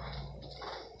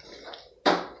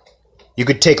 You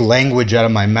could take language out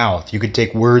of my mouth. You could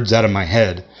take words out of my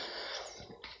head.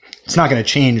 It's not going to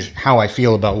change how I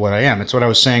feel about what I am. It's what I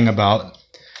was saying about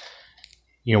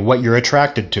what you're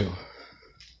attracted to.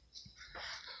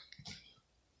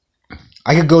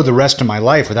 I could go the rest of my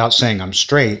life without saying I'm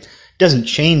straight. It doesn't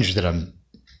change that I'm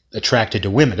attracted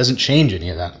to women. It doesn't change any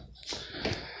of that.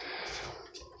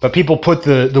 But people put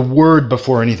the word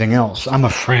before anything else. I'm a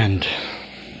friend.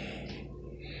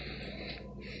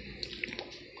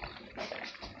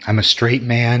 I'm a straight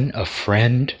man, a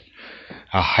friend,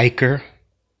 a hiker,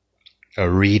 a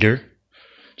reader. Do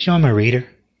you know I'm a reader?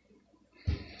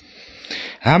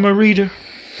 I'm a reader.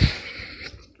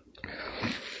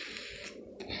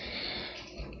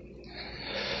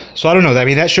 So I don't know. I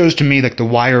mean, that shows to me that the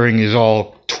wiring is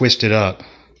all twisted up.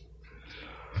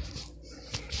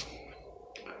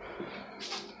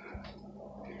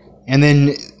 And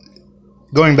then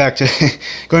going back to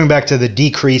going back to the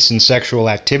decrease in sexual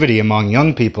activity among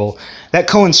young people, that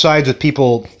coincides with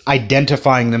people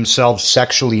identifying themselves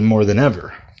sexually more than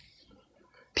ever.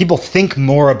 People think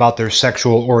more about their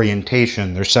sexual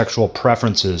orientation, their sexual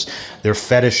preferences, their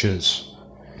fetishes,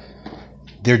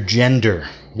 their gender,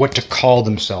 what to call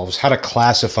themselves, how to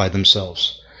classify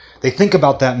themselves. They think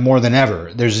about that more than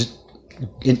ever. There's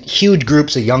huge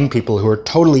groups of young people who are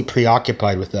totally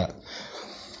preoccupied with that.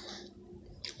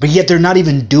 But yet they're not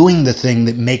even doing the thing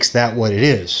that makes that what it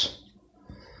is.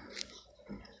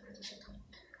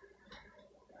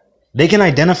 They can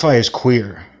identify as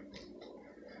queer.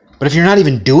 But if you're not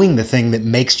even doing the thing that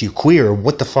makes you queer,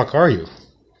 what the fuck are you?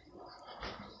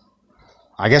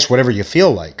 I guess whatever you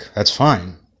feel like, that's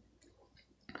fine.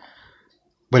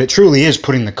 But it truly is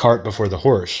putting the cart before the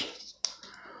horse.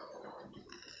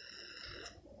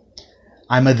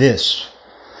 I'm a this.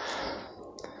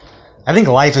 I think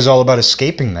life is all about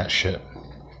escaping that shit.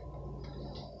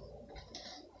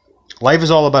 Life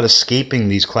is all about escaping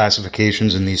these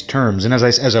classifications and these terms. And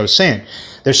as I was saying,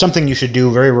 there's something you should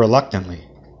do very reluctantly.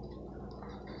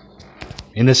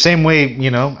 In the same way,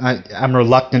 I'm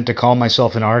reluctant to call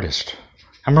myself an artist.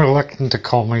 I'm reluctant to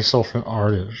call myself an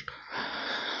artist.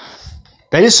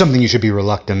 That is something you should be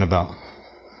reluctant about.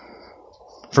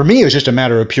 For me, it was just a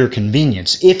matter of pure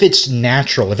convenience. If it's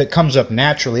natural, if it comes up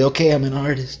naturally, okay, I'm an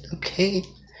artist, okay.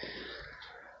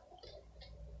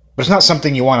 But it's not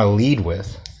something you want to lead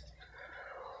with.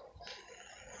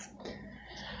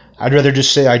 I'd rather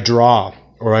just say I draw,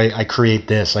 or I create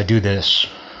this, I do this.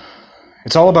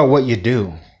 It's all about what you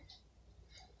do.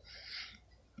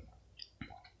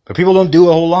 But people don't do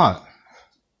a whole lot.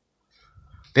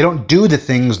 They don't do the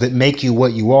things that make you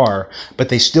what you are, but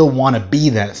they still want to be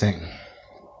that thing.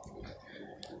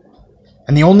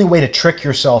 And the only way to trick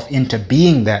yourself into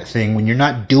being that thing when you're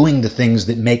not doing the things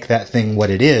that make that thing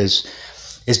what it is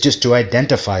just to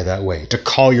identify that way, to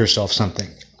call yourself something.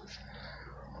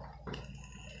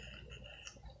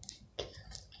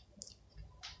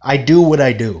 I do what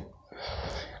I do.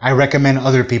 I recommend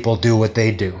other people do what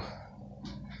they do.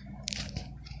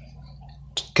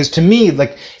 Because to me,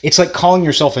 it's like calling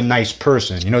yourself a nice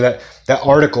person. That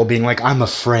article being like, I'm a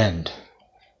friend.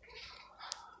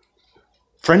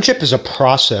 Friendship is a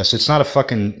process. It's not a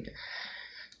fucking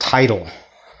title.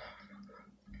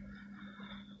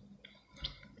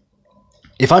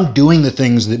 If I'm doing the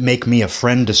things that make me a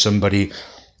friend to somebody,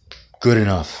 good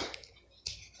enough.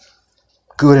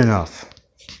 Good enough.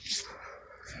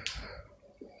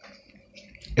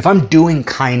 If I'm doing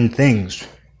kind things,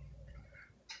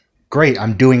 great,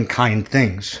 I'm doing kind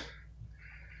things.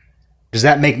 Does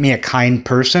that make me a kind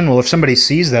person? Well, if somebody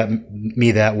sees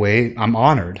me that way, I'm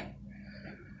honored.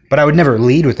 But I would never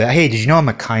lead with that. Hey, did you know I'm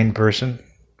a kind person?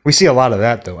 We see a lot of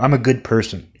that, though. I'm a good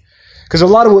person. Because a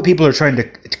lot of what people are trying to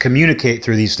communicate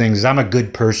through these things is I'm a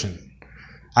good person.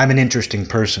 I'm an interesting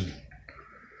person.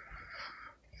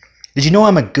 Did you know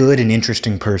I'm a good and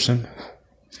interesting person?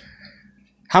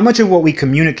 How much of what we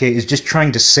communicate is just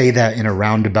trying to say that in a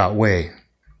roundabout way?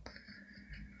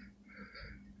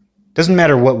 Doesn't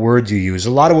matter what words you use.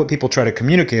 A lot of what people try to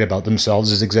communicate about themselves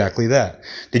is exactly that.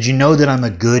 Did you know that I'm a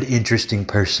good, interesting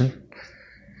person?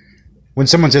 When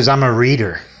someone says, I'm a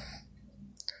reader,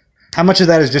 how much of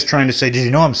that is just trying to say, did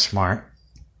you know I'm smart?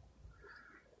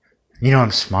 You know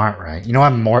I'm smart, right? You know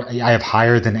I have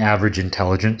higher than average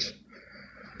intelligence?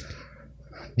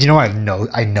 Do you know I know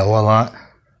a lot?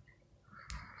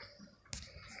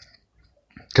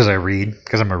 Because I read,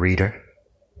 because I'm a reader.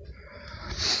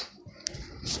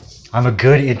 I'm a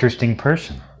good, interesting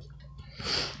person.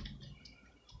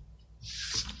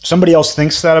 Somebody else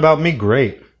thinks that about me?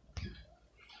 Great.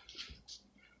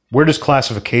 Where does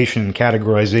classification and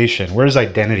categorization, where does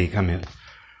identity come in?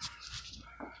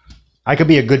 I could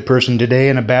be a good person today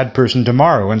and a bad person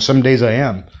tomorrow, and some days I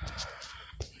am.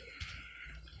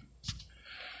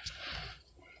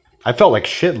 I felt like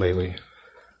shit lately.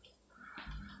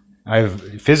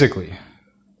 Physically.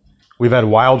 We've had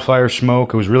wildfire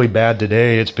smoke. It was really bad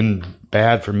today. It's been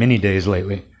bad for many days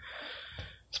lately.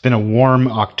 It's been a warm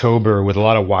October with a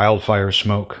lot of wildfire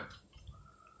smoke.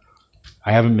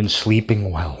 I haven't been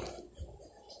sleeping well.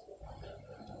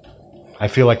 I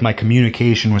feel like my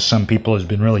communication with some people has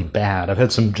been really bad. I've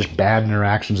had some just bad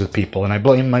interactions with people, and I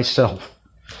blame myself.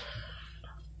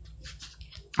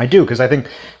 I do, because I think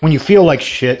when you feel like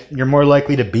shit, you're more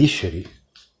likely to be shitty.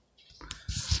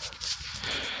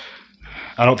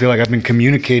 I don't feel like I've been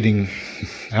communicating.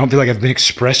 I don't feel like I've been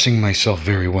expressing myself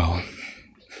very well.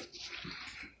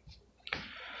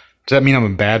 Does that mean I'm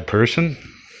a bad person?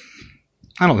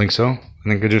 I don't think so.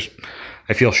 I think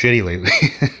I feel shitty lately.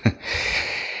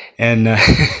 And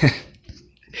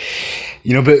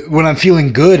But when I'm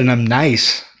feeling good and I'm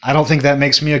nice, I don't think that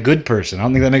makes me a good person. I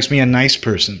don't think that makes me a nice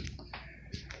person.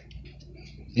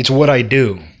 It's what I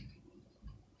do.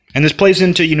 And this plays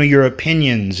into, your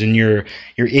opinions and your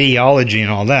ideology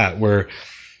and all that, where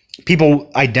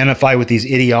people identify with these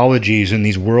ideologies and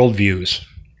these worldviews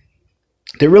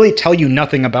that really tell you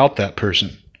nothing about that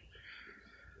person.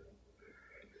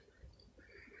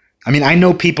 I mean, I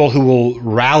know people who will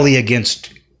rally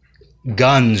against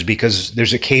guns because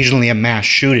there's occasionally a mass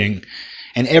shooting,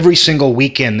 and every single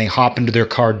weekend they hop into their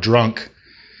car drunk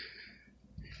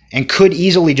and could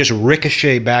easily just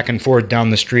ricochet back and forth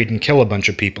down the street and kill a bunch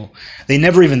of people. They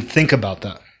never even think about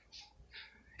that.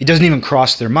 It doesn't even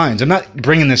cross their minds. I'm not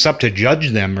bringing this up to judge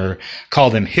them or call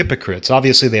them hypocrites.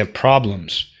 Obviously, they have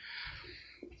problems.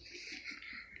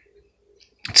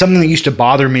 It's something that used to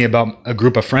bother me about a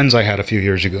group of friends I had a few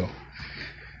years ago.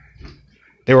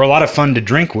 They were a lot of fun to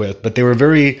drink with, but they were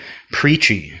very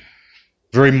preachy,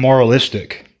 very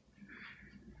moralistic.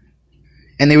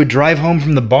 And they would drive home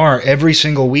from the bar every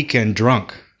single weekend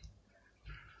drunk.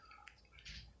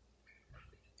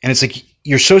 And it's like,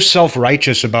 you're so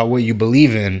self-righteous about what you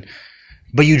believe in,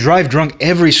 but you drive drunk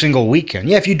every single weekend.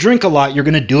 Yeah, if you drink a lot, you're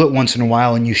going to do it once in a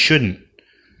while, and you shouldn't.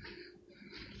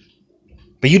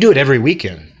 But you do it every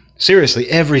weekend. Seriously,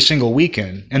 every single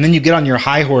weekend. And then you get on your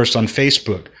high horse on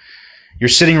Facebook. You're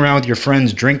sitting around with your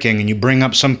friends drinking, and you bring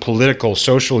up some political,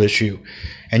 social issue,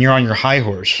 and you're on your high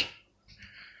horse.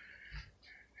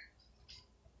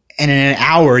 And in an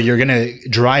hour, you're going to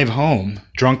drive home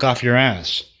drunk off your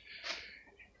ass.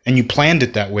 And you planned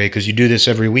it that way because you do this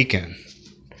every weekend.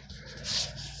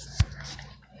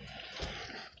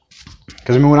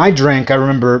 Because, when I drank, I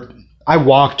remember I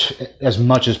walked as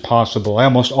much as possible. I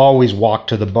almost always walked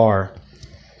to the bar.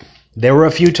 There were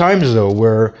a few times, though,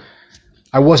 where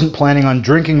I wasn't planning on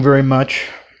drinking very much.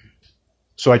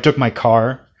 So I took my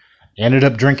car, ended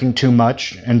up drinking too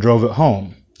much, and drove it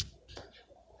home.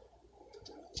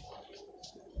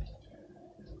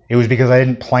 It was because I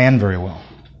didn't plan very well.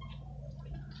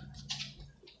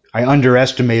 I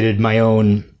underestimated my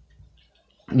own,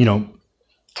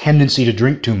 tendency to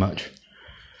drink too much.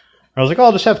 I was like,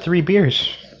 I'll just have 3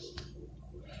 beers.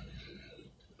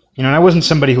 And I wasn't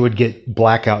somebody who would get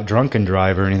blackout drunk and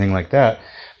drive or anything like that.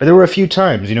 But there were a few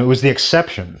times, it was the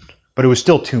exception. But it was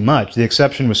still too much. The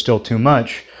exception was still too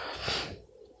much.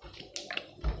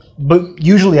 But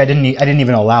usually I didn't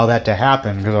even allow that to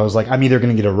happen, because I was like, I'm either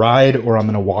going to get a ride, or I'm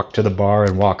going to walk to the bar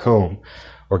and walk home,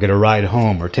 or get a ride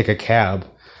home, or take a cab.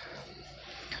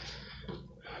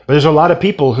 But there's a lot of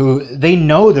people who, they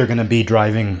know they're going to be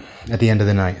driving at the end of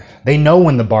the night. They know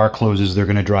when the bar closes, they're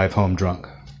going to drive home drunk.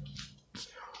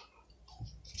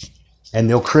 And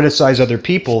they'll criticize other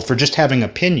people for just having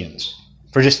opinions,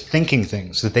 for just thinking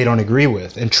things that they don't agree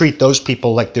with, and treat those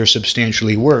people like they're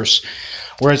substantially worse.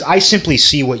 Whereas I simply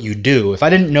see what you do. If I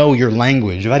didn't know your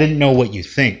language, if I didn't know what you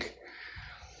think,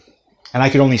 and I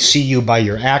could only see you by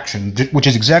your action, which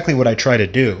is exactly what I try to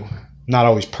do. Not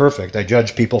always perfect. I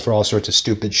judge people for all sorts of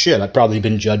stupid shit. I've probably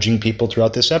been judging people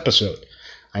throughout this episode.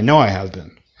 I know I have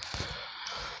been.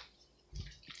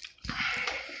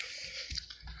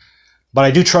 But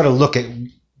I do try to look at,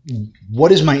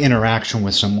 what is my interaction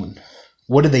with someone?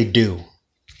 What do they do?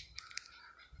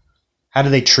 How do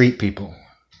they treat people?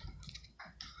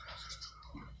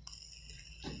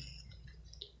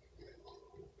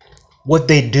 What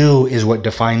they do is what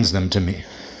defines them to me.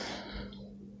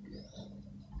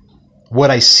 What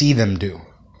I see them do.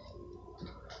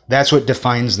 That's what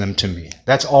defines them to me.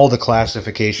 That's all the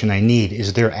classification I need,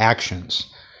 is their actions.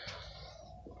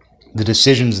 The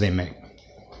decisions they make.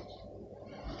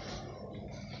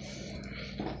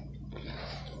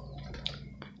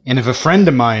 And if a friend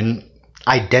of mine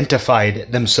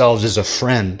identified themselves as a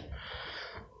friend,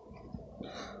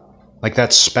 like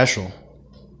that's special,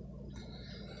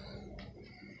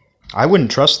 I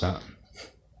wouldn't trust that.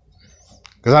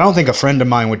 Because I don't think a friend of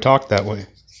mine would talk that way.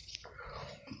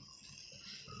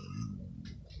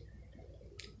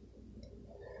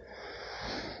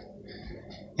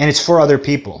 And it's for other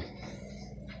people.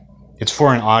 It's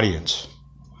for an audience.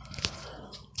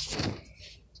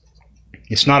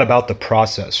 It's not about the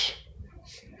process.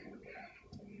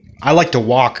 I like to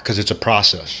walk because it's a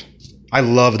process. I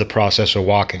love the process of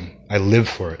walking. I live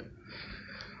for it.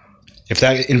 If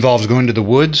that involves going to the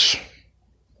woods,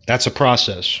 that's a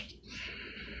process.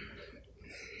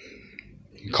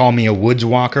 Call me a woods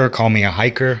walker, call me a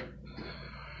hiker,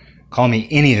 call me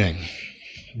anything.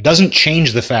 Doesn't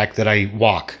change the fact that I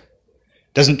walk.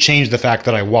 Doesn't change the fact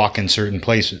that I walk in certain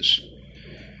places.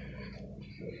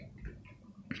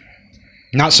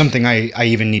 Not something I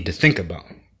even need to think about.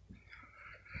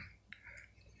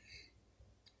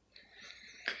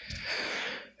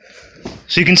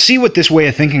 So you can see what this way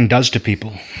of thinking does to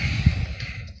people.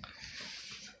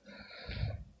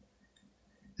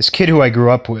 This kid who I grew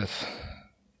up with,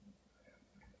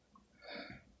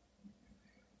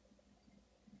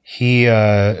 he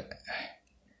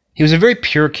was a very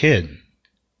pure kid.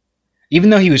 Even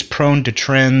though he was prone to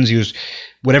trends,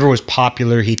 whatever was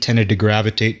popular, he tended to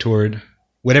gravitate toward.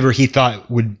 Whatever he thought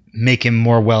would make him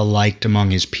more well-liked among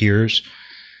his peers.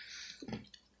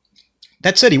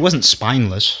 That said, he wasn't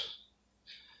spineless.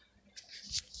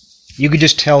 You could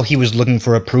just tell he was looking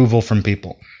for approval from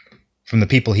people, from the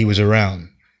people he was around.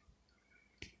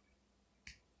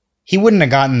 He wouldn't have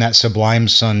gotten that Sublime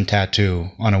Sun tattoo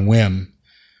on a whim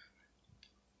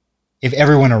if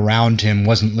everyone around him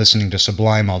wasn't listening to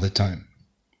Sublime all the time.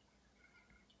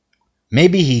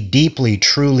 Maybe he deeply,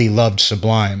 truly loved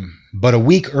Sublime, but a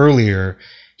week earlier,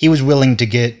 he was willing to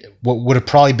get what would have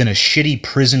probably been a shitty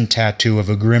prison tattoo of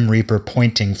a Grim Reaper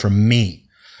pointing from me.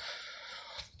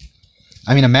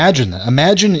 I mean, imagine that.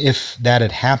 Imagine if that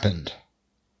had happened.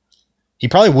 He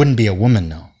probably wouldn't be a woman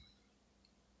now.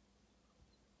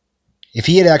 If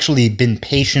he had actually been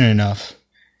patient enough,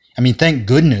 I mean, thank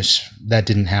goodness that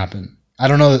didn't happen. I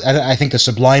don't know, I think the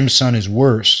Sublime Sun is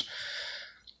worse.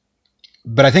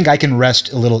 But I think I can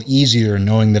rest a little easier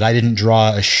knowing that I didn't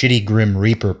draw a shitty Grim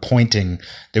Reaper pointing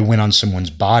that went on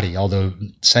someone's body, although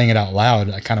saying it out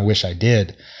loud, I kind of wish I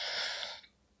did.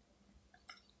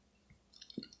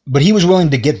 But he was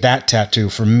willing to get that tattoo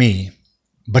from me,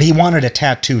 but he wanted a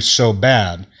tattoo so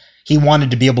bad. He wanted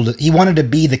to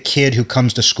be the kid who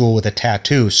comes to school with a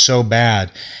tattoo so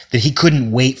bad that he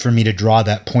couldn't wait for me to draw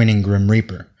that pointing Grim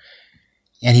Reaper.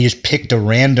 And he just picked a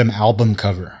random album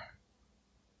cover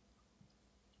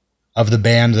of the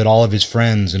band that all of his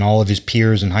friends and all of his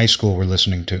peers in high school were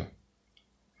listening to.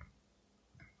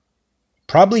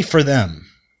 Probably for them.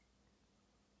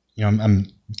 You know, I'm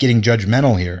getting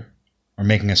judgmental here, or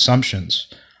making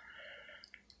assumptions.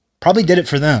 Probably did it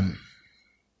for them.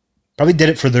 Probably did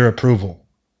it for their approval.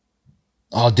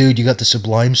 Oh, dude, you got the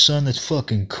Sublime Sun? That's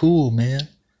fucking cool, man.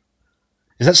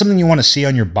 Is that something you want to see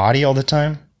on your body all the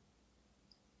time?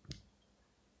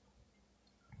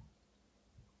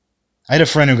 I had a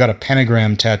friend who got a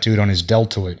pentagram tattooed on his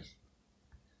deltoid.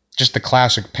 Just the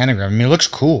classic pentagram. I mean, it looks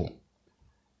cool.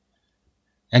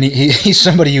 And he's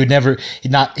somebody who'd never...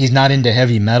 He's not into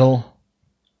heavy metal.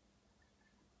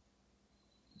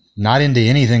 Not into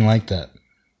anything like that.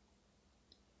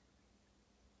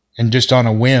 And just on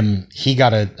a whim, he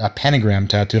got a pentagram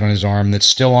tattooed on his arm that's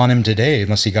still on him today,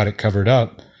 unless he got it covered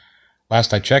up.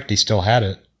 Last I checked, he still had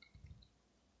it.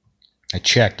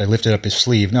 I lifted up his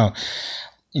sleeve. No,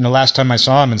 you know, last time I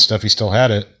saw him and stuff, he still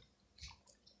had it.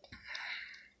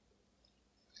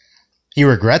 He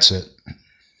regrets it.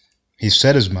 He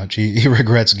said as much. He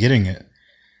regrets getting it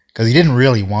because he didn't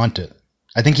really want it.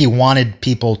 I think he wanted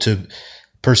people to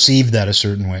perceive that a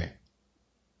certain way.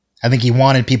 I think he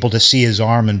wanted people to see his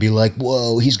arm and be like,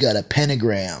 whoa, he's got a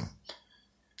pentagram.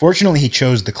 Fortunately, he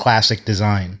chose the classic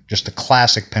design, just the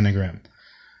classic pentagram.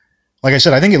 Like I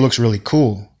said, I think it looks really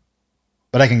cool,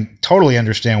 but I can totally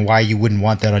understand why you wouldn't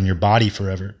want that on your body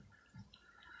forever.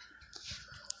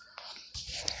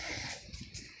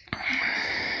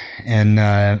 And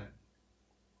I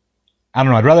don't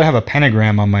know, I'd rather have a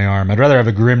pentagram on my arm. I'd rather have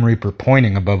a Grim Reaper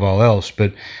pointing above all else,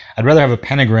 but I'd rather have a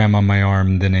pentagram on my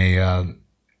arm than a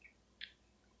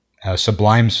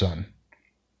Sublime Sun.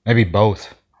 Maybe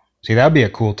both. See, that would be a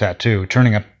cool tattoo.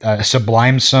 Turning a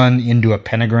Sublime Sun into a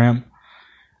pentagram.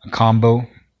 A combo.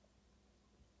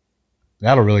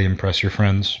 That'll really impress your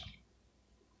friends.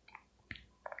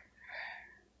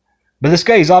 But this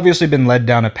guy, he's obviously been led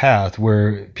down a path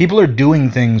where people are doing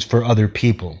things for other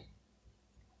people.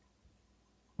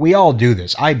 We all do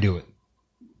this. I do it.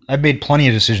 I've made plenty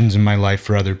of decisions in my life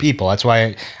for other people. That's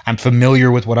why I'm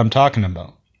familiar with what I'm talking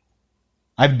about.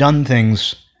 I've done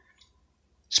things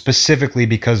specifically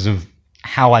because of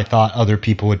how I thought other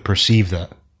people would perceive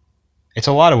that. It's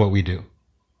a lot of what we do.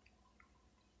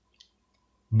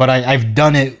 But I've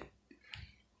done it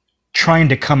trying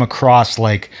to come across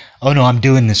like, oh no, I'm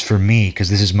doing this for me because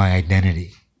this is my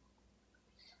identity.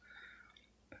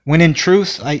 When in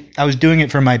truth, I was doing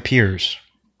it for my peers.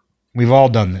 We've all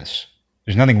done this.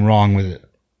 There's nothing wrong with it.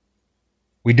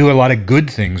 We do a lot of good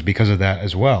things because of that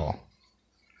as well.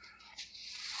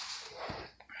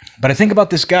 But I think about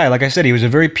this guy, like I said, he was a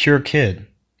very pure kid.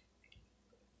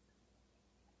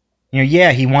 You know,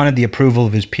 yeah, he wanted the approval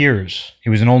of his peers. He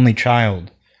was an only child.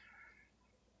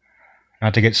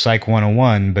 Not to get Psych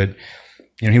 101, but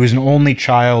you know, he was an only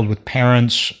child with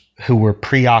parents who were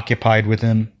preoccupied with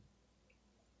him.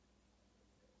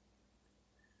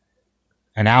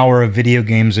 An hour of video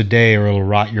games a day or it'll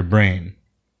rot your brain.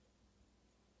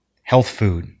 health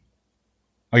food.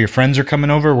 Oh, your friends are coming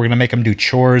over? We're going to make them do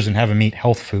chores and have them eat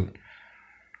health food.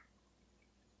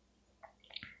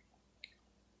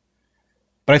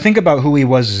 But I think about who he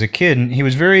was as a kid, and he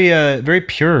was very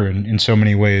pure in so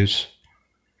many ways.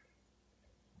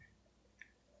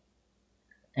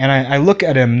 And I look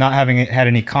at him not having had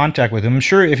any contact with him. I'm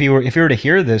sure if he were to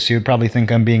hear this, he would probably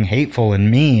think I'm being hateful and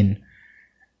mean.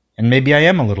 And maybe I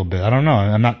am a little bit. I don't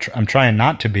know. I'm trying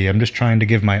not to be. I'm just trying to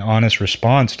give my honest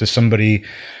response to somebody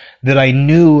that I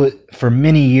knew for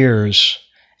many years,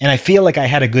 and I feel like I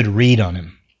had a good read on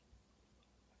him.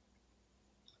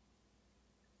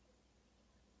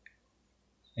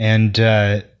 And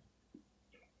I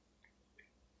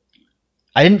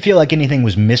didn't feel like anything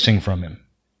was missing from him.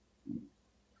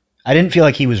 I didn't feel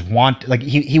like he was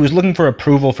he was looking for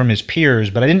approval from his peers,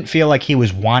 but I didn't feel like he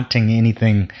was wanting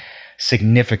anything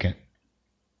significant.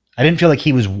 I didn't feel like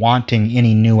he was wanting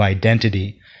any new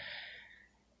identity.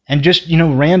 And just,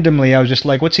 randomly, I was just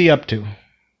like, what's he up to?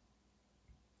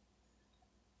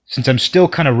 Since I'm still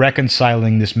kind of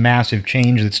reconciling this massive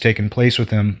change that's taken place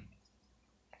with him,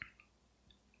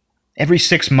 every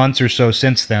 6 months or so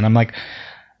since then, I'm like,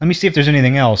 let me see if there's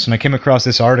anything else. And I came across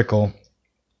this article.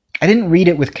 I didn't read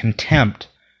it with contempt,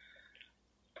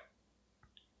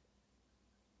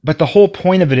 but the whole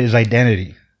point of it is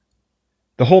identity.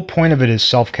 The whole point of it is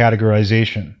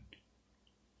self-categorization.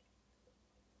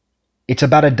 It's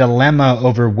about a dilemma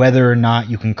over whether or not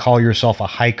you can call yourself a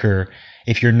hiker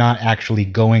if you're not actually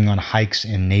going on hikes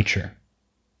in nature.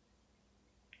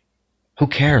 Who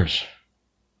cares?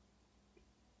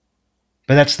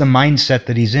 But that's the mindset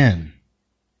that he's in.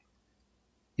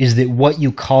 Is that what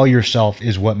you call yourself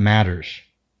is what matters.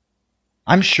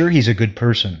 I'm sure he's a good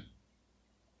person.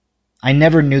 I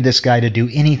never knew this guy to do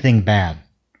anything bad.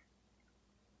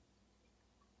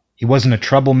 He wasn't a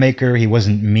troublemaker. He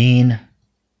wasn't mean.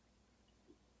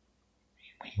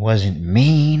 He wasn't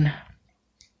mean.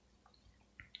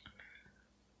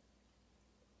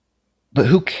 But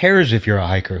who cares if you're a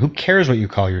hiker? Who cares what you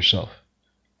call yourself?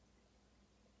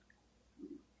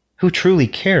 Who truly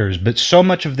cares? But so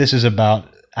much of this is about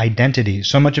identity.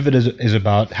 So much of it is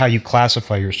about how you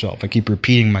classify yourself. I keep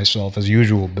repeating myself as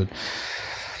usual, but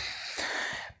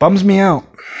bums me out.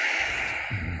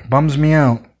 Bums me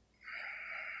out.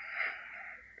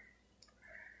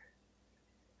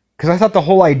 Because I thought the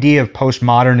whole idea of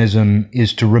postmodernism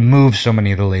is to remove so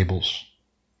many of the labels.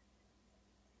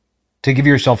 To give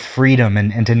yourself freedom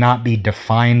and to not be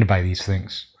defined by these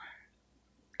things.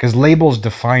 Because labels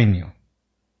define you.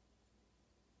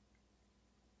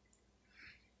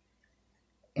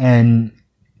 And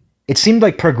it seemed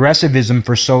like progressivism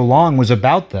for so long was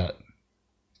about that.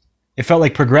 It felt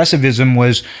like progressivism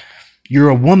was, you're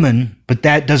a woman, but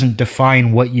that doesn't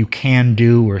define what you can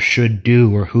do or should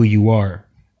do or who you are.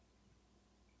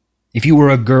 If you were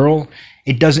a girl,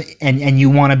 it doesn't, and you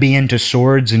want to be into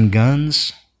swords and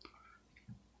guns,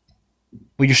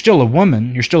 well, you're still a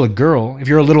woman, you're still a girl. If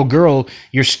you're a little girl,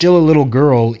 you're still a little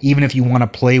girl, even if you want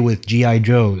to play with G.I.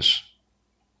 Joes.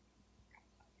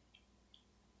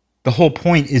 The whole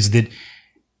point is that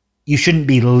you shouldn't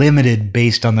be limited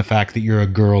based on the fact that you're a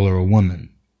girl or a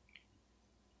woman.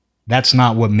 That's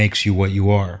not what makes you what you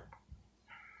are.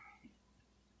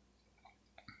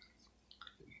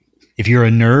 If you're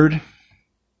a nerd,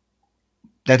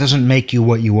 that doesn't make you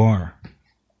what you are.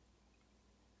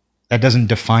 That doesn't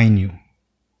define you.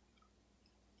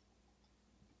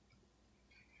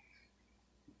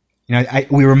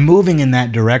 We were moving in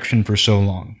that direction for so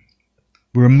long.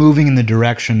 We were moving in the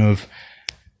direction of,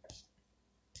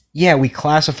 we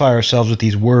classify ourselves with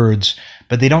these words,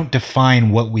 but they don't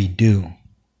define what we do.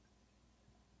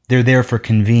 They're there for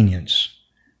convenience.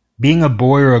 Being a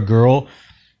boy or a girl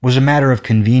was a matter of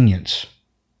convenience.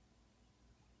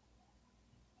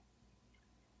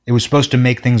 It was supposed to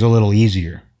make things a little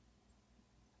easier.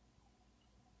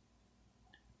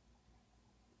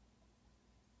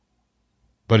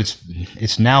 But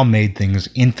it's now made things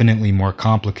infinitely more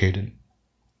complicated.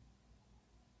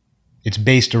 It's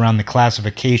based around the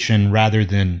classification rather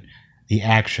than the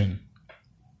action.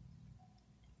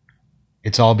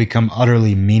 It's all become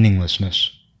utterly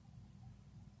meaninglessness.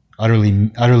 Utterly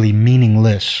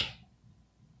meaningless.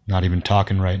 Not even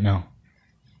talking right now.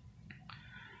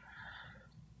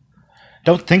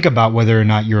 Don't think about whether or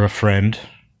not you're a friend.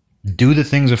 Do the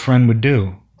things a friend would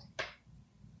do.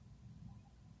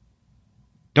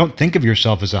 Don't think of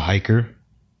yourself as a hiker.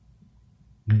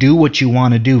 Do what you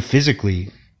want to do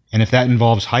physically. And if that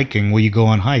involves hiking, well, you go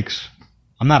on hikes.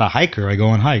 I'm not a hiker, I go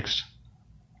on hikes.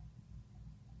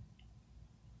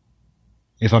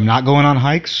 If I'm not going on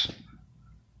hikes,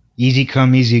 easy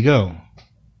come, easy go.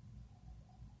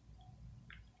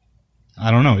 I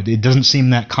don't know. It doesn't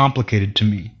seem that complicated to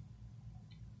me.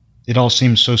 It all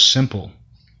seems so simple.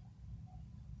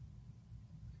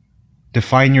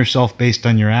 Define yourself based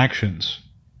on your actions.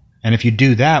 And if you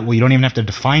do that, well, you don't even have to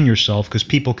define yourself because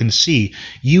people can see.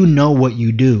 You know what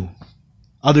you do.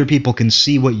 Other people can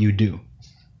see what you do.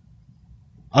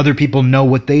 Other people know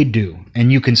what they do,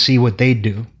 and you can see what they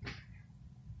do.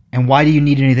 And why do you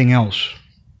need anything else?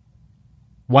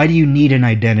 Why do you need an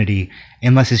identity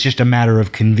unless it's just a matter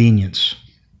of convenience?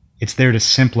 It's there to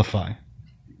simplify.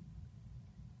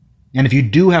 And if you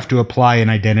do have to apply an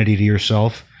identity to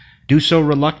yourself, do so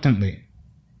reluctantly.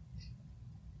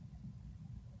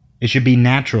 It should be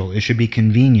natural. It should be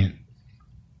convenient.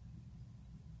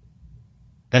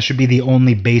 That should be the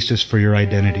only basis for your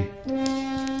identity.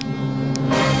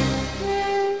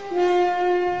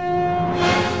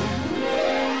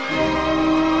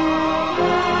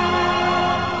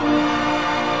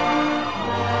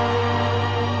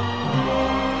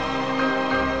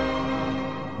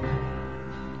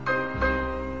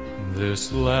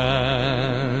 This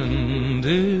land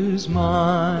is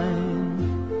mine.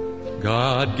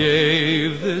 God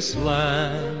gave this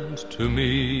land to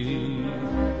me.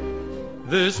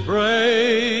 This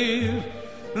brave,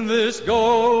 this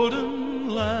golden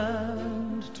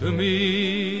land to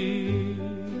me.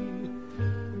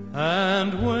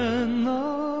 And when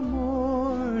the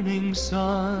morning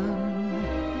sun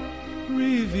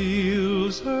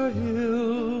reveals her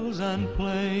hills and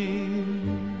plains,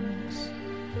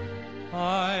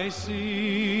 I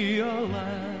see a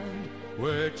land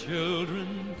where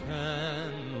children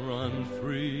can run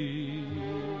free.